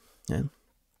here. Yeah?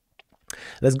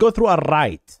 Let's go through a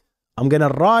write. I'm going to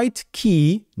write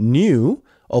key new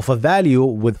of a value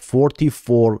with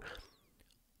 44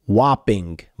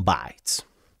 whopping bytes.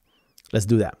 Let's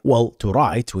do that. Well, to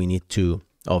write, we need to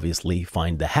obviously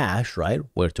find the hash, right?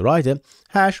 Where to write it.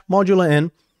 Hash modulo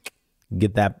n,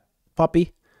 get that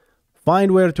puppy,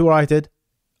 Find where to write it.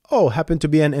 Oh, happen to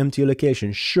be an empty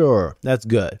location. Sure, that's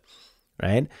good,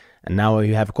 right? And now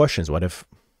you have questions. What if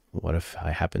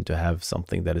I happen to have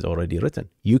something that is already written?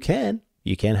 You can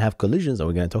have collisions, and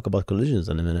we're going to talk about collisions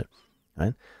in a minute,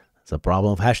 right? It's a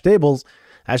problem of hash tables.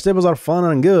 Hash tables are fun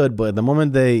and good, but the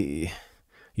moment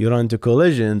you run into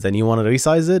collisions and you want to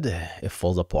resize it, it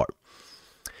falls apart.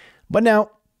 But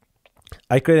now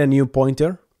I create a new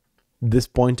pointer, this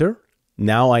pointer.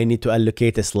 Now I need to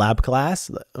allocate a slab class,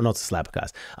 not a slab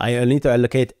class. I need to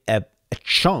allocate a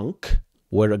chunk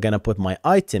where I'm going to put my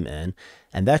item in,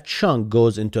 and that chunk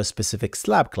goes into a specific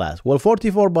slab class. Well,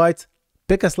 44 bytes,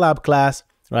 pick a slab class,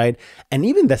 right? And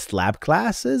even the slab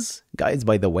classes, guys,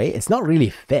 by the way, it's not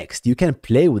really fixed. You can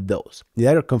play with those.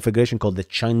 There are a configuration called the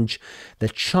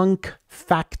chunk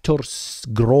factor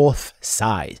growth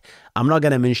size. I'm not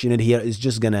going to mention it here. It's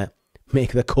just going to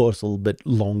make the course a little bit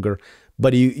longer,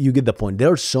 but you get the point.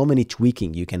 There are so many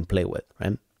tweaking you can play with,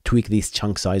 right? Tweak these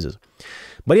chunk sizes.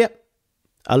 But yeah,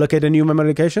 allocate a new memory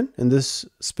location in this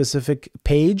specific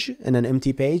page, in an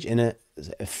empty page, in a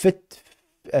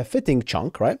fitting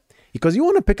chunk, right? Because you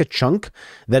want to pick a chunk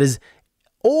that is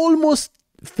almost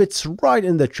fits right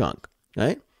in the chunk,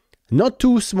 right? Not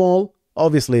too small,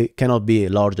 obviously cannot be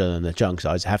larger than the chunk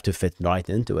size, have to fit right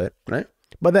into it, right?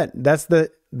 But that's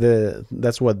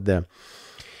what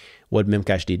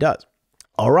Memcached does.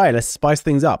 All right, let's spice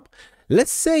things up.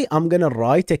 Let's say I'm gonna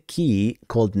write a key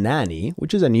called nanny,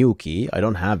 which is a new key. I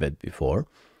don't have it before,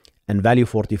 and value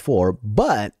 44,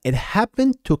 but it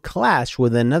happened to clash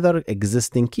with another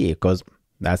existing key, because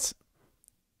that's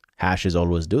hashes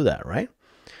always do that, right?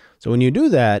 So when you do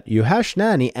that, you hash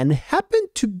nanny and happen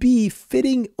to be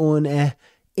fitting on a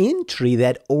entry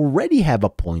that already have a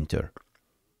pointer.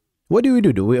 What do we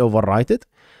do? Do we overwrite it?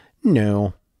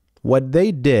 No. What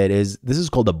they did is, this is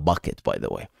called a bucket, by the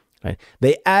way, right?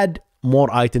 They add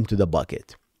more item to the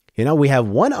bucket. You know, we have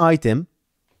one item,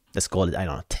 let's call it, I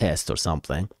don't know, test or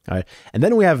something, all right? And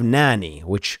then we have nanny,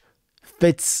 which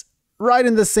fits right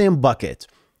in the same bucket.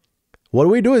 What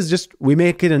we do is just, we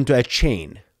make it into a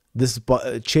chain, this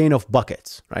chain of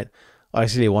buckets, right?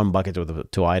 Actually, one bucket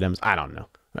with 2 items, I don't know,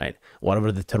 right?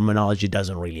 Whatever the terminology,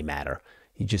 doesn't really matter.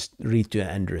 You just read to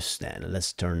understand.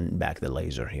 Let's turn back the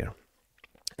laser here.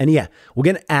 And yeah, we're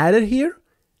going to add it here,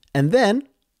 and then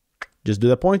just do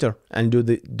the pointer and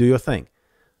do your thing.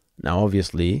 Now,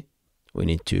 obviously, we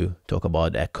need to talk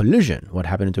about a collision. What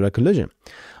happened to a collision?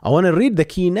 I want to read the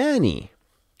key nanny,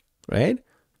 right?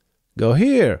 Go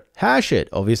here, hash it.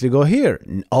 Obviously, go here.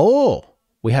 Oh,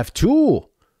 we have 2.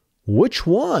 Which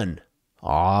one?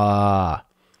 Ah,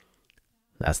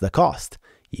 that's the cost.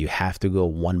 You have to go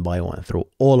one by one through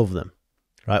all of them,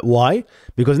 right? Why?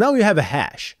 Because now you have a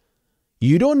hash.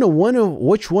 You don't know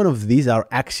which one of these are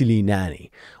actually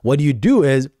nanny. What you do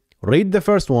is read the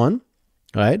first one,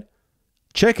 right?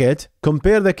 Check it,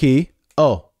 compare the key.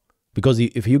 Oh, because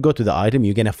if you go to the item,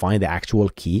 you're going to find the actual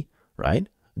key, right?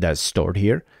 That's stored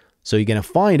here. So you're going to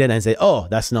find it and say, oh,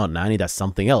 that's not nanny, that's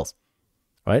something else,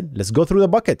 right? Let's go through the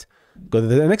bucket. Go to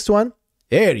the next one.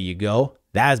 There you go.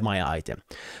 That's my item.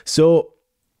 So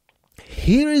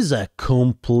here is a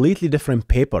completely different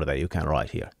paper that you can write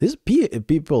here. This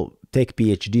people take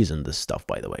PhDs in this stuff,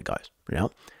 by the way, guys. You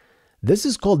know, this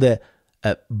is called the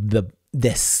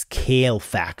scale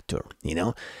factor. You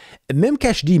know,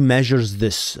 Memcached measures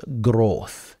this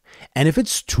growth, and if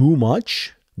it's too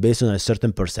much based on a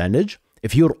certain percentage,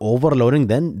 if you're overloading,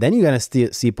 then you're gonna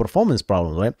see performance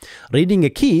problems, right? Reading a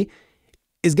key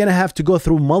is gonna have to go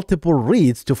through multiple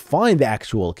reads to find the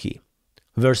actual key.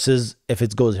 Versus if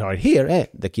it goes right here,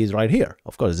 the key is right here.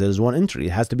 Of course, there's one entry.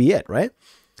 It has to be it, right?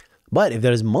 But if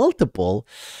there's multiple,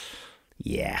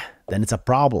 yeah, then it's a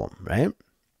problem, right?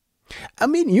 I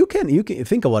mean, you can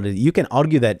think about it. You can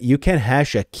argue that you can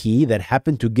hash a key that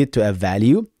happened to get to a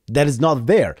value that is not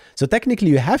there. So technically,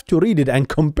 you have to read it and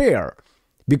compare,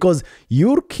 because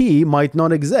your key might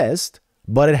not exist,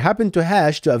 but it happened to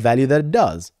hash to a value that it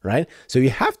does, right? So you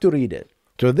have to read it.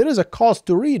 So there is a cost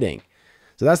to reading.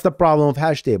 So that's the problem of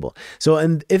hash table. So,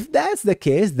 and if that's the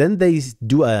case, then they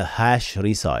do a hash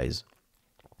resize.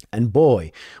 And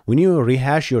boy, when you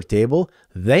rehash your table,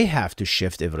 they have to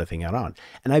shift everything around.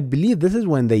 And I believe this is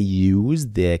when they use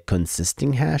the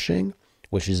consistent hashing,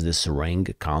 which is this ring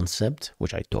concept,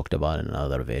 which I talked about in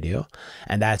another video.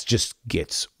 And that just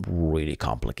gets really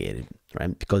complicated,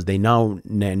 right? Because they now,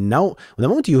 the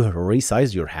moment you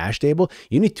resize your hash table,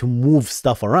 you need to move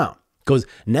stuff around. Because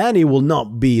nanny will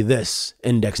not be this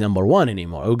index number 1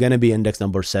 anymore. It's going to be index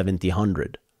number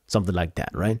 7000, something like that,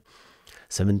 right?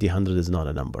 7000 is not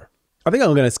a number. I think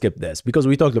I'm going to skip this because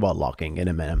we talked about locking in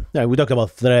a minute. Yeah, we talked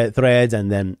about threads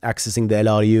and then accessing the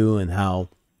LRU and how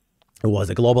it was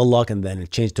a global lock, and then it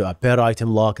changed to a per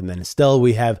item lock, and then still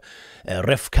we have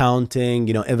ref counting.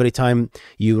 You know, every time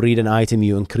you read an item,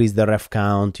 you increase the ref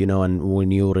count, you know, and when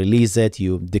you release it,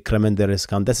 you decrement the ref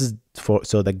count. This is for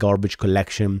so the garbage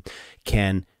collection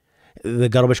can, the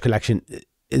garbage collection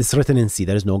is written in C.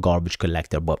 There is no garbage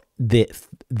collector, but the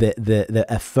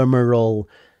ephemeral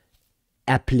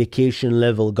application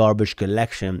level garbage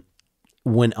collection,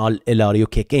 when LRU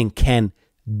kick in, can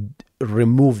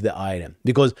remove the item,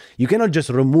 because you cannot just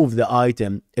remove the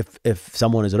item if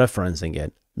someone is referencing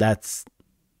it. That's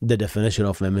the definition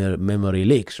of memory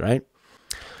leaks, right?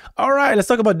 All right, let's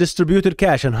talk about distributed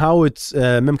cache and how it's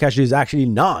Memcached is actually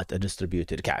not a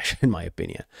distributed cache, in my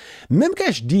opinion.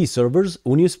 Memcached servers,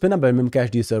 when you spin up a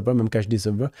Memcached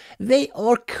server, they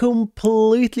are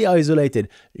completely isolated.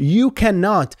 You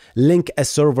cannot link a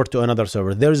server to another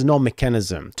server. There is no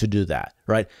mechanism to do that,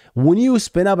 right? When you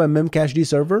spin up a Memcached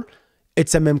server,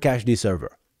 it's a Memcached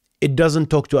server. It doesn't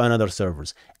talk to another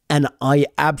servers. And I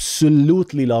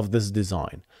absolutely love this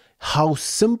design. How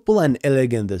simple and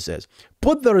elegant this is.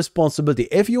 Put the responsibility.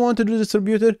 If you want to do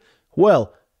distributed,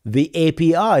 well, the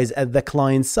APIs at the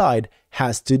client side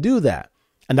has to do that.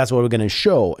 And that's what we're going to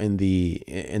show in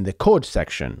the code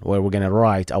section, where we're going to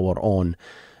write our own,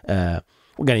 we're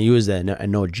going to use a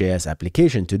NodeJS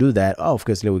application to do that.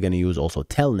 Obviously, we're going to use also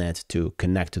Telnet to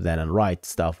connect to that and write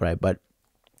stuff, right? But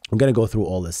I'm going to go through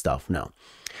all this stuff now.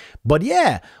 But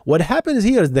yeah, what happens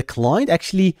here is the client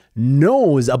actually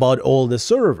knows about all the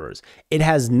servers. It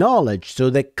has knowledge. So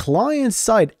the client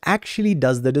side actually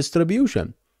does the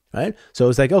distribution, right? So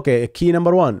it's like, okay, key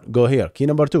number 1, go here. Key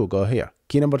number 2, go here.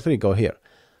 Key number 3, go here.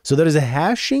 So there is a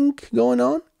hashing going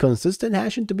on, consistent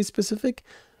hashing to be specific.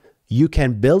 You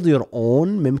can build your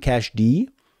own Memcached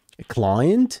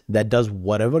client that does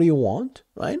whatever you want,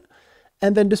 right?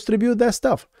 And then distribute that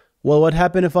stuff. Well, what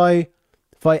happens if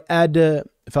I add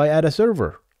a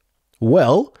server?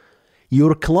 Well,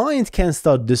 your client can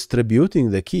start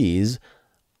distributing the keys.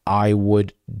 I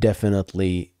would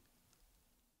definitely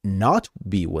not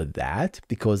be with that,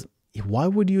 because why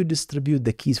would you distribute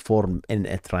the keys for in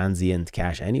a transient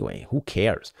cache anyway? Who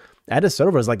cares? Add a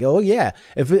server is like, oh yeah,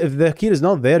 if the key is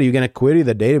not there, you're gonna query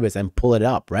the database and pull it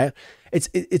up, right?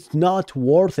 It's not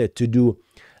worth it to do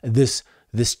this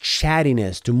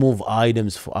chattiness to move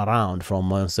items around from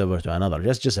one server to another.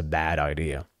 That's just a bad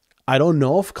idea. I don't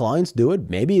know if clients do it.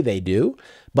 Maybe they do,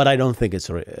 but I don't think it's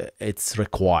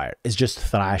required. It's just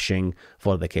thrashing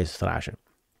for the case of thrashing.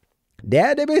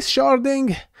 Database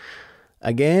sharding.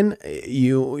 Again,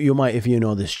 you might, if you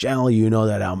know this channel, you know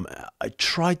that I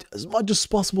tried as much as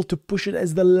possible to push it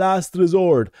as the last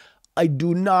resort. I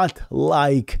do not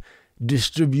like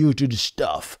distributed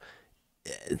stuff.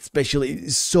 Especially,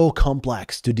 it's so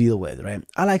complex to deal with, right?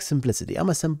 I like simplicity. I'm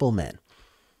a simple man,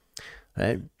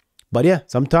 right? But yeah,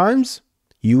 sometimes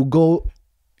you go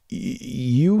to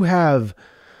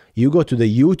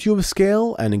the YouTube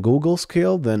scale and Google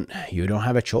scale, then you don't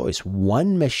have a choice.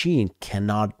 One machine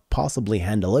cannot possibly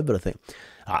handle everything.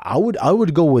 I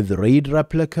would go with RAID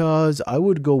replicas. I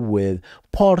would go with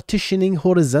partitioning,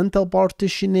 horizontal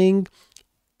partitioning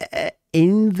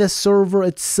in the server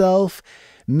itself.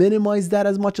 Minimize that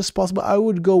as much as possible. I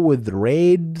would go with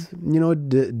RAID, you know,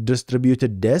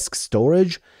 distributed disk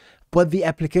storage, but the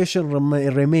application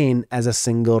remain as a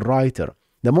single writer.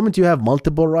 The moment you have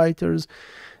multiple writers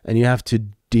and you have to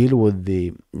deal with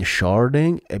the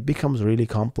sharding, it becomes really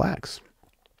complex.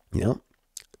 You know,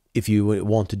 if you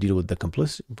want to deal with the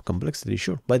complexity,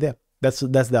 sure. But yeah, that's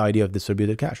the idea of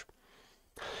distributed cache.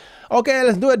 Okay,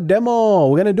 let's do a demo.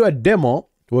 We're gonna do a demo.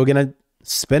 We're gonna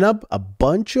spin up a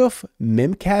bunch of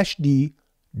Memcached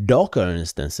Docker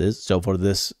instances. So for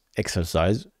this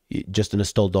exercise, you just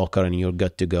install Docker and you're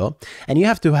good to go. And you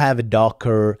have to have a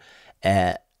Docker,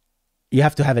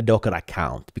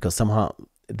 account, because somehow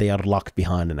they are locked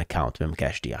behind an account.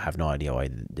 Memcached, I have no idea why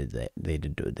they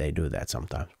do that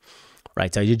sometimes.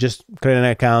 Right, so you just create an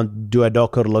account, do a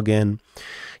Docker login,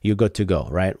 you're good to go,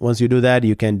 right? Once you do that,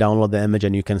 you can download the image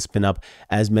and you can spin up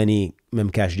as many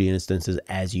Memcached instances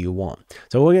as you want.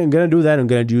 So we're going to do that. I'm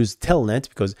going to use Telnet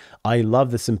because I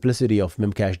love the simplicity of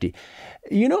Memcached.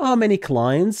 You know how many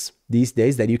clients these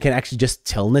days that you can actually just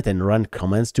Telnet and run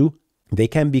commands to? They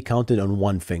can be counted on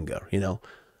one finger, you know?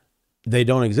 They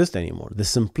don't exist anymore. The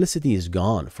simplicity is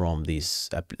gone from these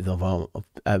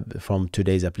from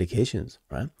today's applications,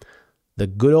 right? The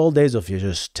good old days of you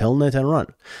just Telnet and run.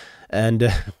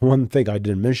 And one thing I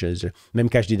didn't mention is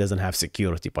Memcached doesn't have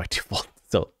security by default.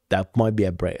 So that might be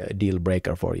a deal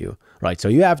breaker for you, right? So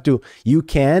you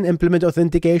can implement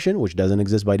authentication, which doesn't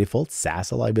exist by default.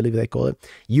 SASL, I believe they call it.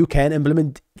 You can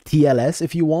implement TLS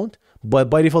if you want, but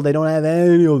by default, they don't have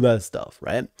any of that stuff,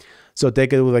 right? So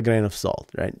take it with a grain of salt,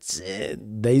 right?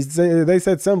 They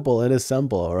said simple. It is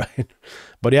simple, all right?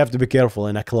 But you have to be careful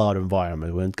in a cloud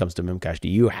environment when it comes to Memcached.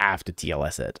 You have to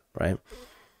TLS it, right?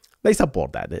 They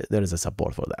support that. There is a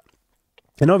support for that.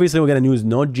 And obviously, we're going to use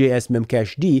NodeJS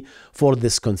Memcached for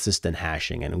this consistent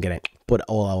hashing. And I'm going to put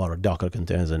all our Docker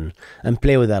containers in and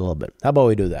play with that a little bit. How about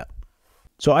we do that?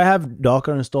 So I have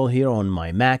Docker installed here on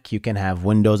my Mac. You can have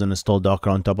Windows and install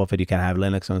Docker on top of it. You can have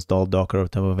Linux and install Docker on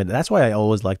top of it. That's why I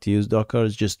always like to use Docker.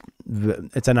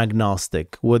 It's an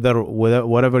agnostic.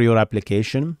 Whatever your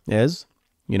application is,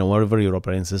 whatever your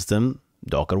operating system,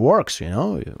 Docker works,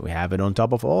 We have it on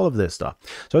top of all of this stuff.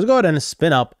 So let's go ahead and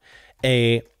spin up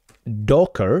a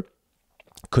Docker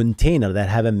container that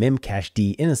have a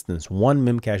Memcached instance, one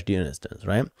Memcached instance,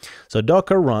 right? So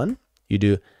Docker run, you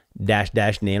do --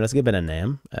 name. Let's give it a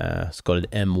name. It's called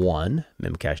M1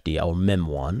 Memcached or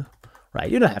Mem1,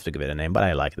 right? You don't have to give it a name, but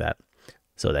I like that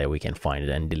so that we can find it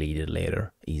and delete it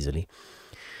later easily.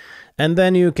 And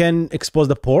then you can expose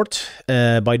the port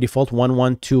by default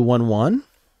 11211,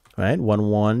 right?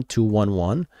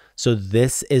 11211. So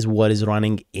this is what is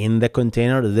running in the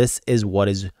container. This is what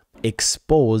is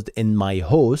exposed in my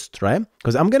host, right?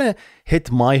 Because I'm gonna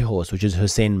hit my host, which is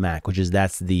Hussein Mac,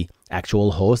 that's the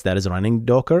actual host that is running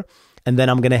Docker, and then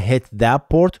I'm gonna hit that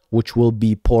port, which will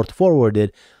be port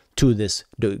forwarded to this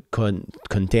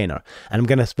container, and I'm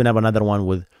gonna spin up another one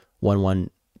with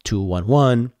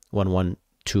 11211,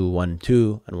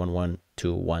 11212, and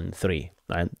 11213.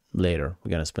 Right? Later, we're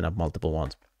gonna spin up multiple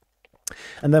ones,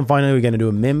 and then finally we're gonna do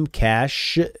a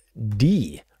Memcached,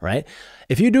 right?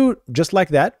 If you do just like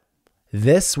that,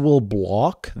 this will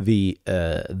block the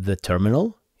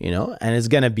terminal, and it's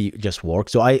gonna be just work.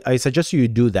 So I suggest you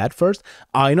do that first.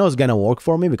 I know it's gonna work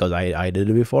for me because I did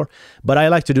it before, but I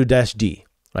like to do -d,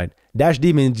 right?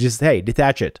 -d means just, hey,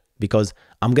 detach it, because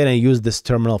I'm gonna use this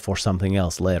terminal for something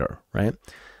else later, right?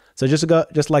 So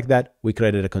just like that, we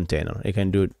created a container. You can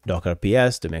do Docker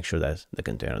PS to make sure that the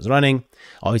container is running.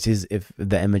 Obviously, if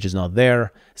the image is not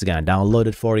there, it's gonna download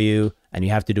it for you, and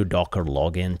you have to do Docker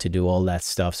login to do all that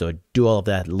stuff. So do all of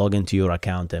that, log into your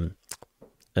account, and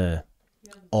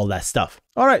all that stuff.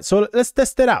 All right, so let's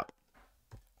test it out.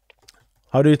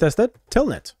 How do you test it?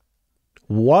 Telnet.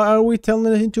 What are we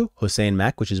telnet it into? Hussein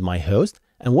Mac, which is my host,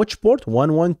 and which port?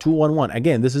 11211.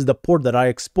 Again, this is the port that I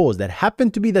exposed that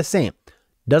happened to be the same.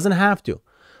 Doesn't have to,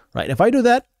 right? If I do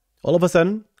that, all of a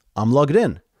sudden, I'm logged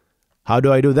in. How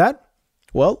do I do that?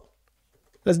 Well,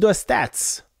 let's do a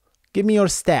stats. Give me your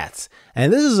stats.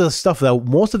 And this is the stuff that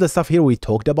most of the stuff here we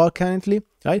talked about currently,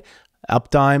 right?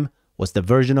 Uptime, what's the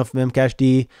version of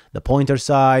Memcached, the pointer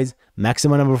size,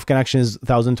 maximum number of connections,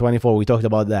 1024. We talked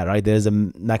about that, right? There's a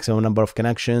maximum number of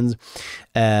connections.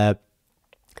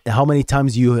 How many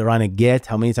times you run a get,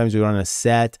 how many times you run a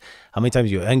set, how many times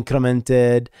you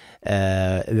incremented,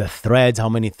 the threads, how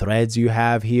many threads you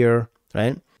have here,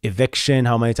 right? Eviction,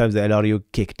 how many times the LRU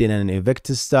kicked in and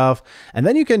evicted stuff. And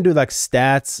then you can do like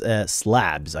stats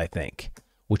slabs, I think,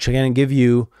 which are going to give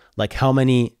you like how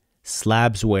many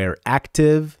slabs were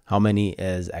active, how many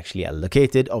is actually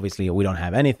allocated. Obviously, we don't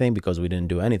have anything because we didn't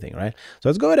do anything, right? So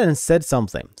let's go ahead and set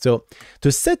something. So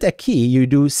to set a key, you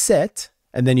do set,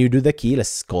 and then you do the key,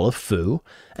 let's call it foo,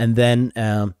 and then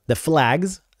the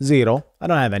flags, 0. I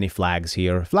don't have any flags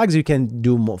here. Flags, you can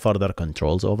do more further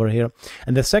controls over here.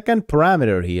 And the second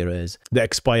parameter here is the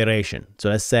expiration. So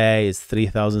let's say it's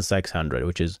 3600,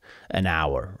 which is an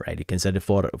hour, right? You can set it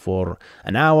for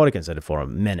an hour, you can set it for a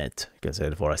minute, you can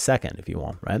set it for a second if you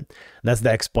want, right? That's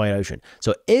the expiration.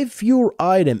 So if your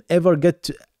item ever get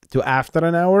to after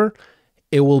an hour,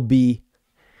 it will be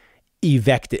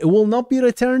evicted. It will not be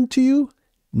returned to you.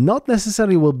 Not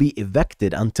necessarily will be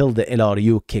evicted until the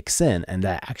LRU kicks in and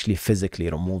that actually physically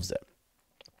removes it,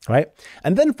 right?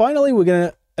 And then finally, we're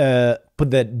gonna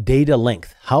put the data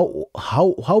length.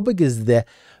 How big is the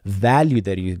value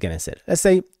that you're gonna set? Let's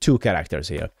say 2 characters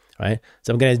here, right?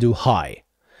 So I'm gonna do high.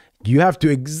 You have to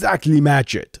exactly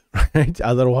match it, right?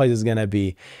 Otherwise, it's gonna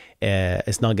be,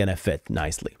 it's not gonna fit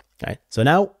nicely, right? So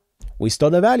now we store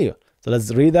the value. So let's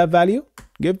read that value.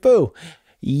 Give foo.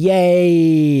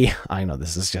 Yay! I know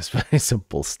this is just very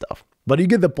simple stuff, but you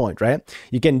get the point, right?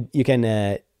 You can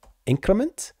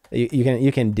increment.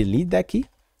 You can delete that key,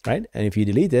 right? And if you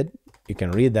delete it, you can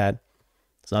read that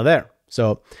it's not there.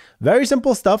 So very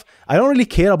simple stuff. I don't really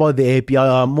care about the API.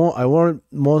 I want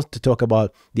more to talk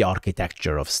about the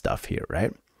architecture of stuff here,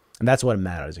 right? And that's what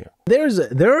matters here.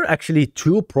 There are actually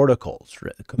 2 protocols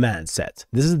command sets.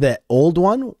 This is the old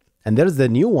one. And there's the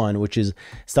new one, which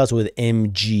starts with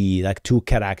MG, like 2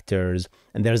 characters,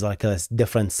 and there's like a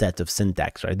different set of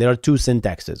syntax, right? There are 2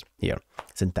 syntaxes here.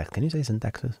 Syntax, can you say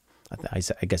syntaxes?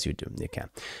 I guess you do. You can.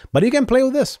 But you can play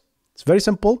with this. It's very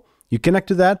simple. You connect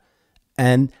to that,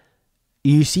 and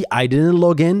you see I didn't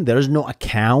log in. There's no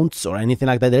accounts or anything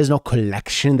like that. There's no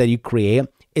collection that you create.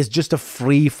 It's just a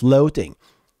free floating,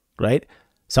 right?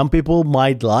 Some people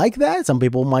might like that. Some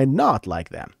people might not like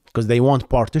that because they want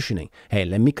partitioning. Hey,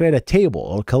 let me create a table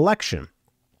or collection.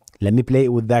 Let me play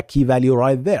with that key value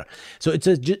right there. So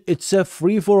it's a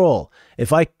free for all.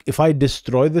 If I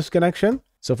destroy this connection,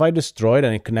 so if I destroy it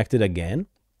and I connect it again,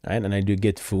 right, and I do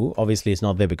get foo, obviously it's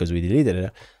not there because we deleted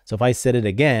it. So if I set it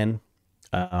again,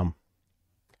 flag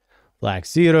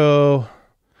 0,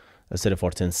 let's set it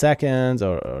for 10 seconds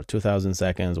or 2000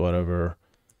 seconds, whatever.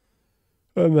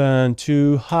 And then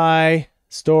to high,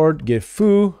 stored, get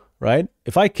foo, right?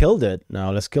 If I killed it,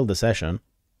 now let's kill the session,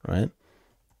 right?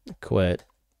 Quit.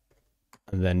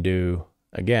 And then do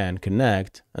again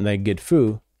connect and then get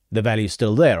foo, the value is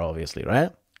still there, obviously, right?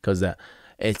 Because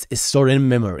it's stored in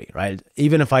memory, right?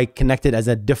 Even if I connect it as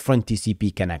a different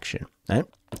TCP connection, right?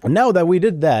 And now that we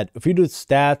did that, if we do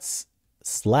stats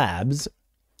slabs,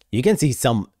 you can see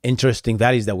some interesting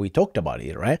values that we talked about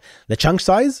here, right? The chunk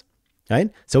size,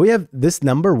 right? So we have this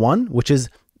number 1, which is,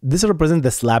 this represents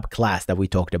the slab class that we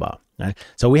talked about, right?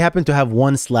 So we happen to have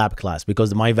one slab class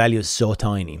because my value is so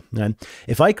tiny, right?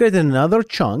 If I create another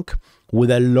chunk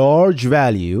with a large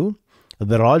value,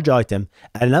 the large item,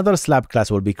 another slab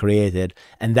class will be created,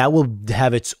 and that will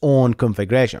have its own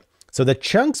configuration. So the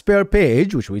chunks per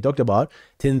page, which we talked about,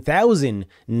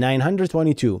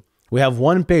 10,922, we have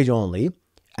one page only.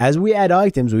 As we add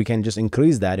items, we can just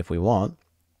increase that if we want.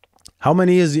 How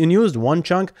many is in used? One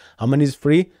chunk. How many is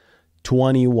free?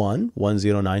 21,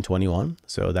 10921.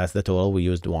 So that's the total. We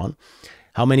used 1.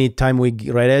 How many time we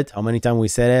read it? How many time we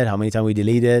set it? How many time we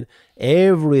deleted?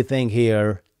 Everything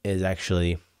here is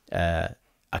actually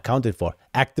accounted for.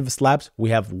 Active slabs, we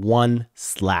have one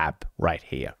slab right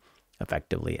here,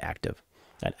 effectively active.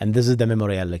 And this is the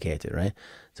memory allocated, right?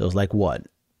 So it's like what?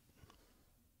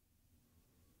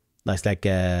 That's like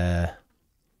 1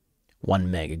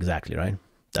 meg exactly, right?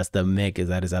 That's the meg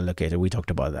that is allocated. We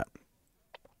talked about that.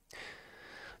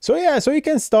 So yeah, so you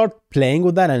can start playing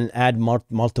with that and add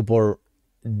multiple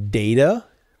data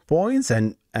points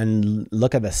and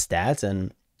look at the stats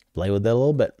and play with it a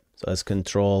little bit. So let's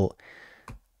control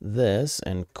this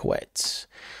and quit.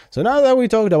 So now that we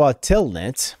talked about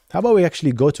Telnet, how about we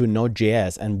actually go to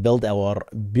NodeJS and build our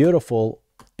beautiful,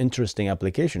 interesting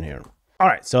application here. All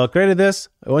right, so I created this.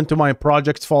 I went to my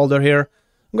projects folder here.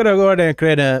 I'm gonna go ahead and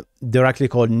create a directly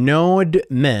called node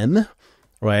mem,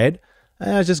 right?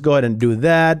 And I'll just go ahead and do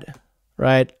that,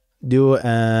 right? Do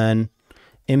an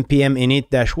npm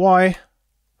init-y,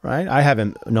 right? I have a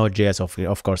NodeJS,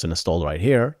 of course, installed right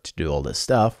here to do all this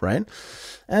stuff, right?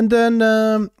 And then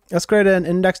let's create an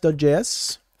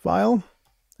index.js file.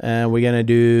 And we're going to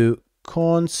do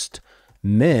const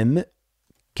memcached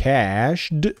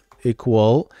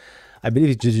equal, I believe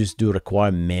you just do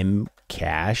require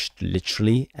memcached,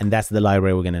 literally. And that's the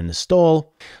library we're going to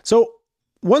install. So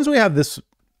once we have this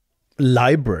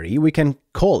library, we can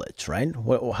call it, right?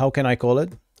 How can I call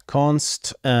it?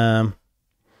 Const,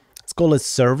 let's call it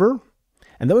server.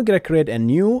 And then we're going to create a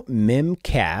new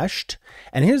memcached.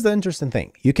 And here's the interesting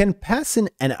thing. You can pass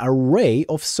in an array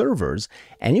of servers,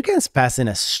 and you can pass in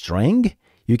a string,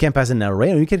 you can pass an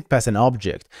array, or you can pass an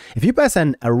object. If you pass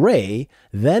an array,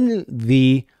 then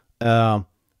the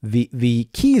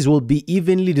keys will be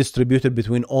evenly distributed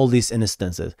between all these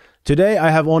instances. Today,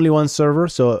 I have only one server,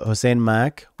 so Hussein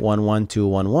Mac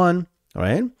 11211, all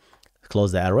right?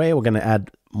 Close the array. We're going to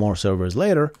add more servers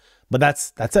later, but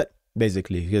that's it,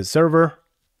 basically. Because server,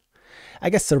 I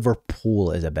guess server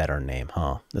pool is a better name,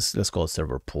 huh? Let's call it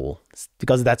server pool,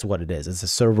 because that's what it is. It's a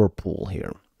server pool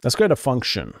here. Let's create a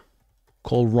function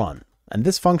called run, and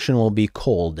this function will be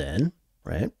called in,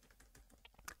 right?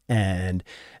 And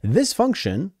this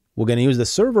function, we're going to use the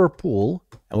server pool,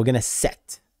 and we're going to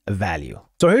set a value.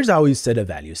 So here's how you set a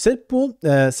value. Set pool,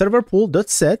 server pool dot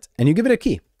set, and you give it a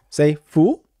key. Say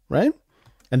foo, right?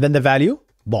 And then the value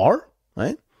bar,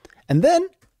 right? And then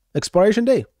expiration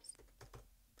date,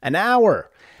 an hour.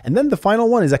 And then the final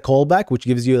one is a callback, which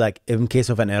gives you, like, in case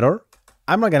of an error.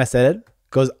 I'm not going to set it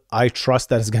because I trust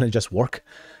that it's going to just work.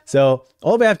 So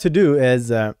all we have to do is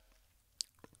do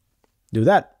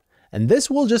that. And this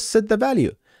will just set the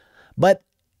value. But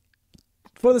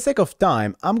for the sake of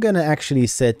time, I'm going to actually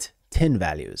set 10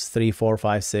 values. 3, 4,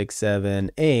 5, 6,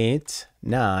 7, 8,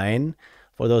 9.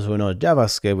 For those who know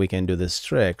JavaScript, we can do this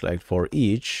trick, like for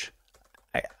each.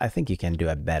 I think you can do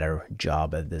a better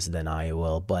job at this than I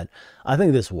will, but I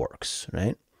think this works,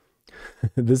 right?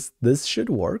 this should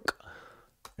work,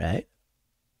 right?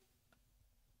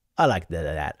 I like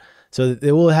that. So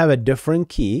they will have a different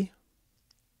key,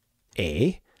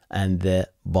 A, and the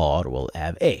bar will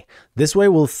have A. This way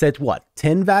we'll set what?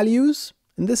 10 values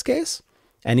in this case.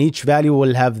 And each value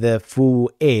will have the foo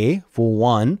A, foo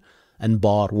 1, and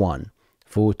bar 1.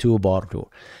 Foo 2, bar 2.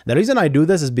 The reason I do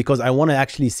this is because I want to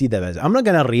actually see the values. I'm not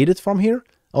going to read it from here.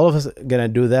 All of us are going to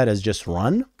do that is just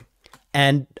run.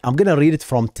 And I'm going to read it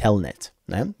from Telnet.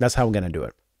 Right? That's how I'm going to do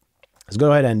it. Let's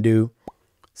go ahead and do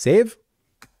save,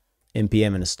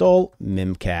 npm install,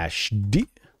 memcached,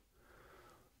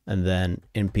 and then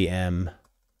npm.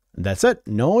 That's it.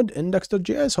 Node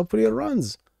index.js. Hopefully it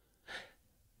runs.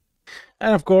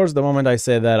 And of course, the moment I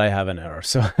say that, I have an error.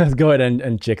 So let's go ahead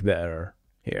and check the error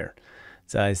here.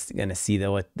 So I'm going to see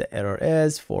what the error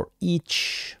is for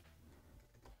each.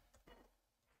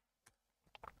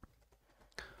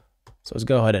 So let's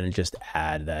go ahead and just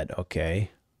add that.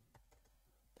 Okay.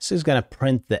 This is going to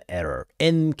print the error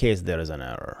in case there is an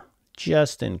error.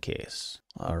 Just in case.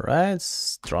 All right.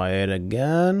 Let's try it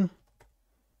again.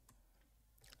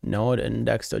 Node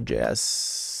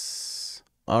index.js.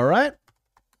 All right.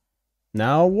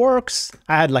 Now it works.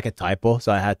 I had like a typo,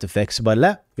 so I had to fix. But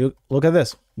look at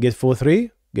this. Get foo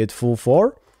 3, get foo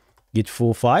 4, get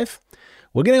foo 5.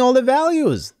 We're getting all the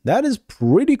values. That is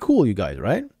pretty cool, you guys,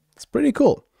 right? It's pretty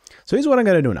cool. So here's what I'm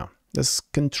going to do now. Let's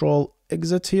control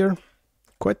exit here.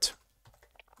 Quit.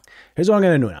 Here's what I'm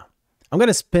going to do now. I'm going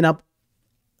to spin up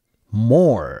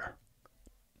more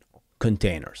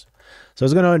containers. So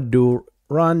it's going to do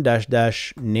run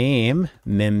 -- name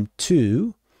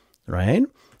mem2, right?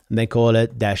 And they call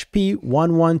it -p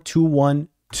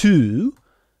 11212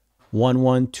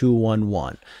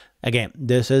 11211. Again,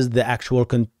 this is the actual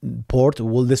port.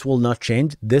 This will not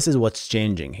change. This is what's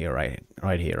changing here,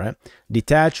 right here, right?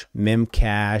 Detach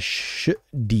memcached,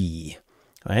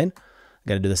 right?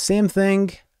 Got to do the same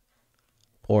thing.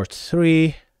 Port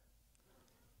 3.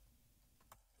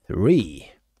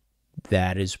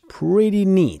 That is pretty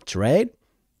neat, right?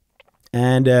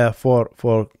 And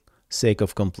for sake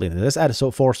of completeness, let's add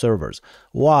 4 servers.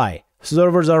 Why?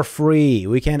 Servers are free.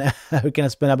 We can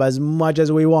spin up as much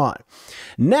as we want.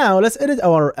 Now let's edit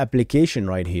our application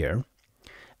right here.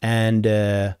 And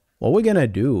what we're gonna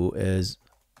do is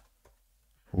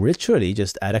literally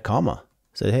just add a comma.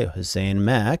 So hey, Hussein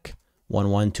Mac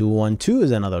 11212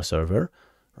 is another server,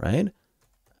 right?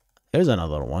 Here's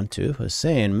another one too.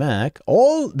 Hussein Mac.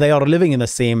 All they are living in the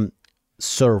same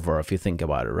server if you think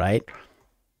about it, right?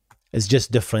 It's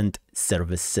just different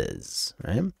services,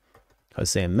 right?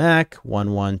 Hussein Mac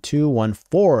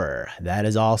 11214. That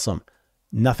is awesome.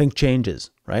 Nothing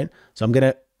changes, right? So I'm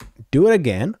gonna do it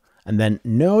again, and then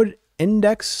node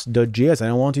index.js.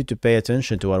 I want you to pay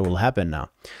attention to what will happen now.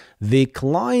 The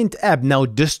client app now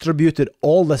distributed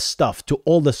all the stuff to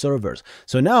all the servers.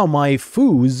 So now my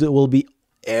foos will be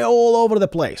all over the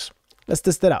place. Let's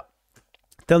test it out.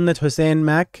 Telnet Hussein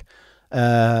Mac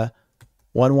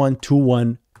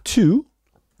 11212,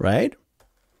 right?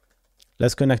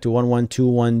 Let's connect to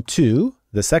 11212,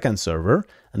 the second server,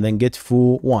 and then get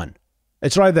foo 1.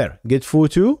 It's right there. Get foo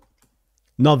 2,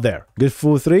 not there. Get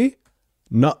foo 3,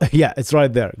 not, yeah, it's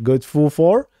right there. Get foo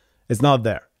 4, it's not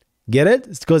there. Get it?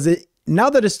 It's because now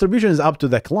the distribution is up to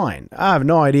the client. I have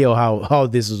no idea how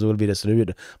this will be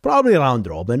distributed. Probably round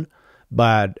robin,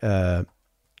 but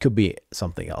could be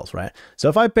something else, right? So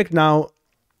if I pick now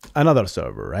another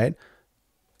server, right?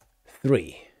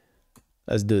 3.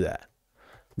 Let's do that.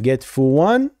 Get foo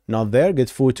 1, not there. Get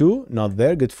foo 2, not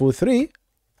there. Get foo 3,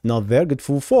 not there. Get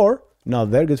foo 4,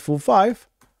 not there. Get foo 5,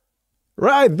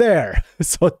 right there.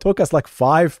 So it took us like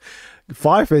 5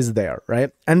 is there,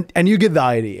 right? And you get the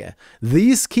idea.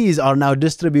 These keys are now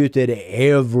distributed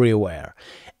everywhere.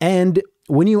 And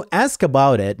when you ask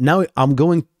about it, now I'm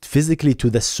going physically to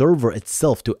the server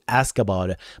itself to ask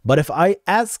about it. But if I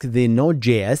ask the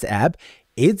Node.js app,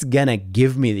 it's gonna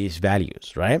give me these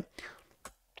values, right?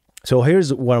 So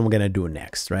here's what I'm gonna do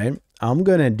next, right? I'm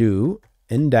gonna do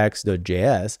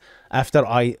index.js after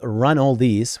I run all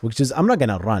these, which is, I'm not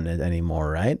gonna run it anymore,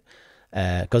 right?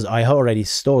 Because I already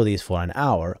store these for an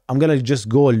hour. I'm gonna just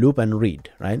go loop and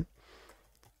read, right? I'm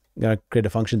gonna create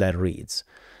a function that reads.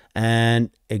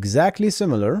 And exactly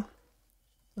similar,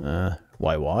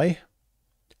 YY,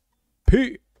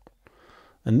 P,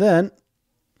 and then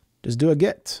just do a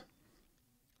get,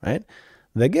 right?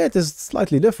 The get is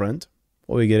slightly different.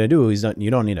 What we're gonna do is you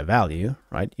don't need a value,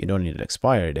 right? You don't need an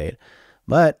expiry date,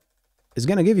 but it's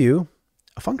gonna give you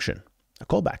a function, a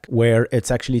callback, where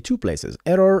it's actually 2 places,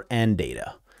 error and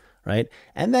data, right?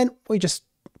 And then we just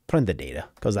print the data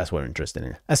because that's what we're interested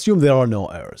in. Assume there are no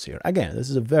errors here. Again, this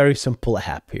is a very simple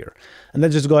app here. And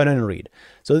then just go ahead and read.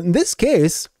 So in this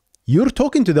case, you're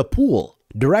talking to the pool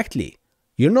directly.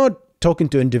 You're not talking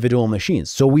to individual machines.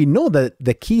 So we know that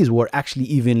the keys were actually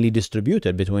evenly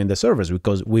distributed between the servers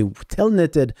because we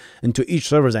telnetted into each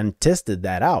servers and tested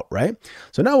that out, right?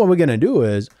 So now what we're going to do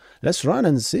is let's run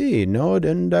and see node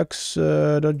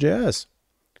index.js.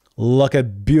 Look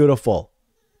at beautiful.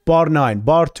 Bar 9,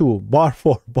 bar 2, bar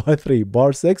 4, bar 3,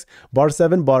 bar 6, bar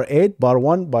 7, bar 8, bar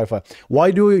 1, bar 5.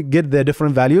 Why do we get the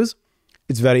different values?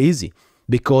 It's very easy.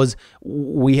 Because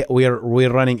we're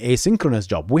running asynchronous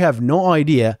job. We have no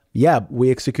idea. Yeah, we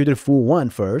executed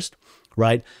foo1 first,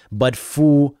 right? But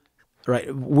foo,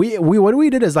 right? We what we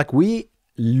did is like we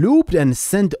looped and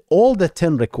sent all the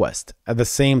 10 requests at the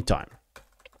same time.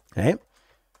 Okay.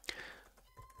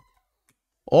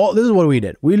 This is what we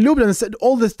did. We looped and sent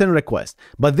all the 10 requests,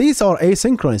 but these are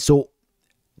asynchronous. So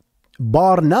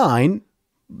bar 9.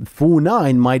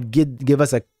 Foo9 might give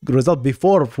us a result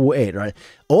before foo8, right?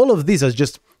 All of these is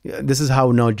just, this is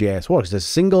how NodeJS works. It's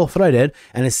single threaded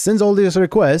and it sends all these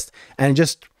requests and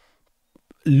just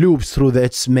loops through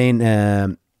its main,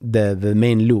 the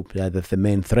main loop, the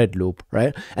main thread loop,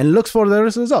 right? And looks for the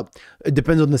result. It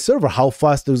depends on the server, how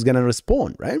fast it's going to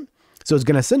respond, right? So it's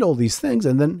going to send all these things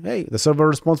and then, hey, the server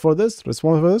responds for this,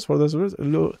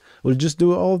 we'll just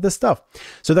do all of this stuff.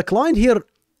 So the client here,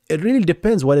 it really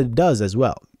depends what it does as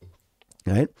well,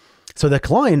 right? So the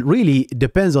client really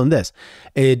depends on this.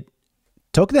 It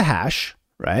took the hash,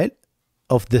 right,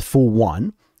 of the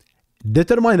foo1,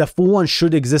 determined that foo1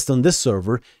 should exist on this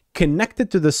server,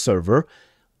 connected to the server,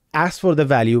 asked for the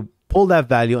value, pull that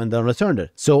value, and then returned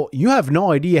it. So you have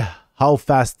no idea how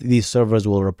fast these servers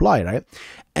will reply, right?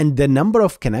 And the number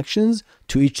of connections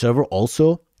to each server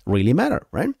also really matter,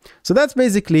 right? So that's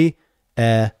basically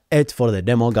it for the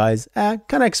demo, guys. Kind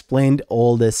of explained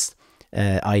all this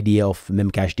idea of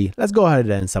Memcached. Let's go ahead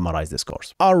and summarize this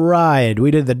course. All right, we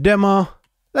did the demo.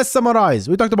 Let's summarize.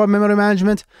 We talked about memory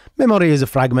management. Memory is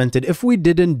fragmented. If we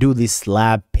didn't do the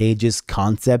slab pages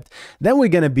concept, then we're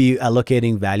going to be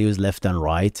allocating values left and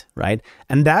right, right?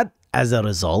 And that, as a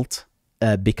result,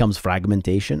 becomes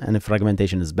fragmentation. And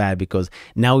fragmentation is bad because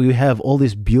now you have all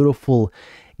these beautiful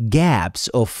gaps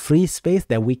of free space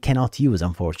that we cannot use,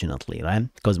 unfortunately,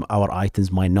 right? Because our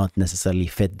items might not necessarily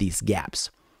fit these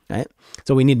gaps, right?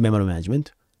 So we need memory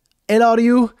management.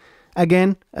 LRU,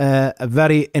 again, a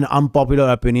very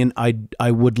unpopular opinion.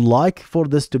 I would like for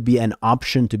this to be an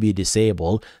option to be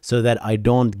disabled so that I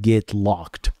don't get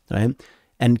locked, right?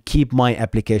 And keep my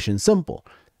application simple.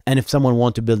 And if someone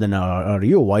wants to build an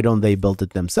LRU, why don't they build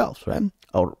it themselves, right?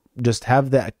 Or just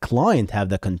have the client have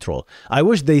the control. I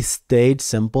wish they stayed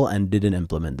simple and didn't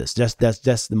implement this. That's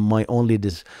just my only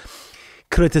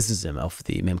criticism of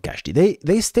the Memcached.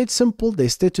 They stayed simple. They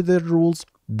stayed to their rules.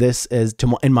 This is,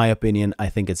 in my opinion, I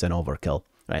think it's an overkill,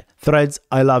 right? Threads,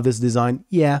 I love this design.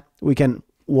 Yeah, we can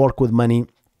work with many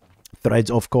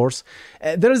threads, of course.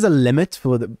 There is a limit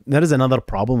for there is another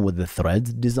problem with the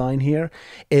threads design here,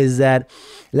 is that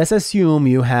let's assume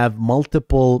you have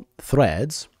multiple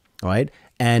threads, right?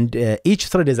 And each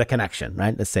thread is a connection,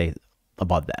 right? Let's say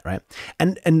about that, right?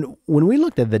 And when we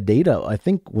looked at the data, I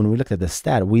think when we looked at the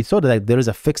stat, we saw that there is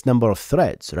a fixed number of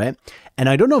threads, right? And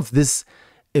I don't know if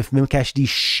Memcached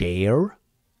share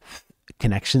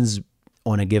connections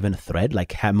on a given thread,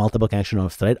 like have multiple connections on a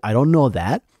thread. I don't know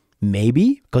that.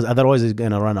 Maybe, because otherwise it's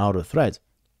going to run out of threads,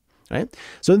 right?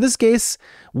 So in this case,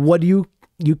 what you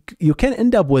can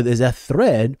end up with is a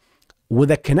thread with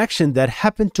a connection that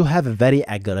happened to have a very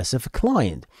aggressive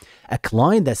client, a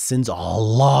client that sends a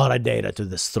lot of data to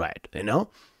this thread, you know?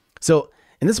 So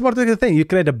in this particular thing, you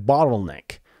create a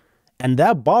bottleneck, and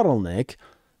that bottleneck,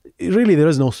 really there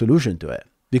is no solution to it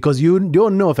because you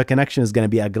don't know if a connection is going to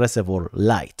be aggressive or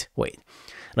lightweight,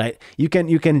 right? You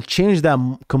can change that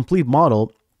complete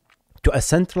model to a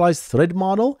centralized thread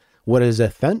model, where is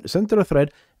a central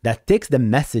thread that takes the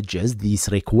messages, these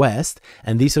requests,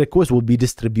 and these requests will be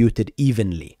distributed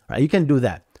evenly, right? You can do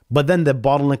that, but then the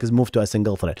bottleneck is moved to a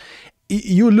single thread.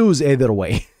 You lose either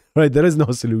way, right? There is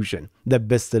no solution, the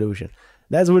best solution.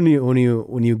 That's when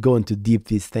you go into deep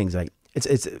these things. Like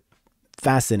it's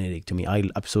fascinating to me. I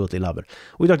absolutely love it.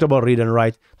 We talked about read and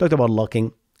write, talked about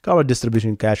locking, covered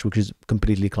distribution cache, which is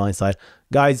completely client side.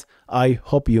 Guys, I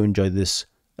hope you enjoyed this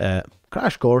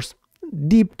crash course,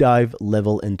 deep dive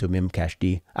level into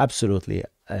Memcached. Absolutely,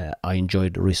 I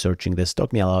enjoyed researching this.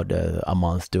 Took me about a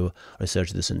month to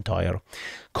research this entire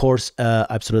course.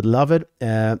 Absolutely love it.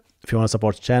 If you want to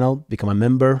support the channel, become a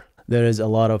member. There is a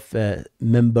lot of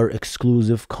member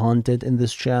exclusive content in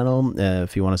this channel.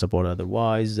 If you want to support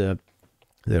otherwise, there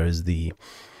is the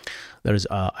There's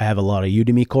I have a lot of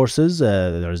Udemy courses.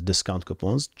 There's discount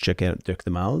coupons. Check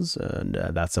them out, and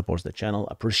that supports the channel.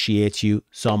 Appreciate you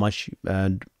so much,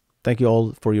 and thank you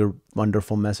all for your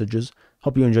wonderful messages.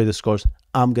 Hope you enjoyed this course.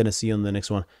 I'm gonna see you on the next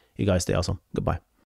one. You guys stay awesome. Goodbye.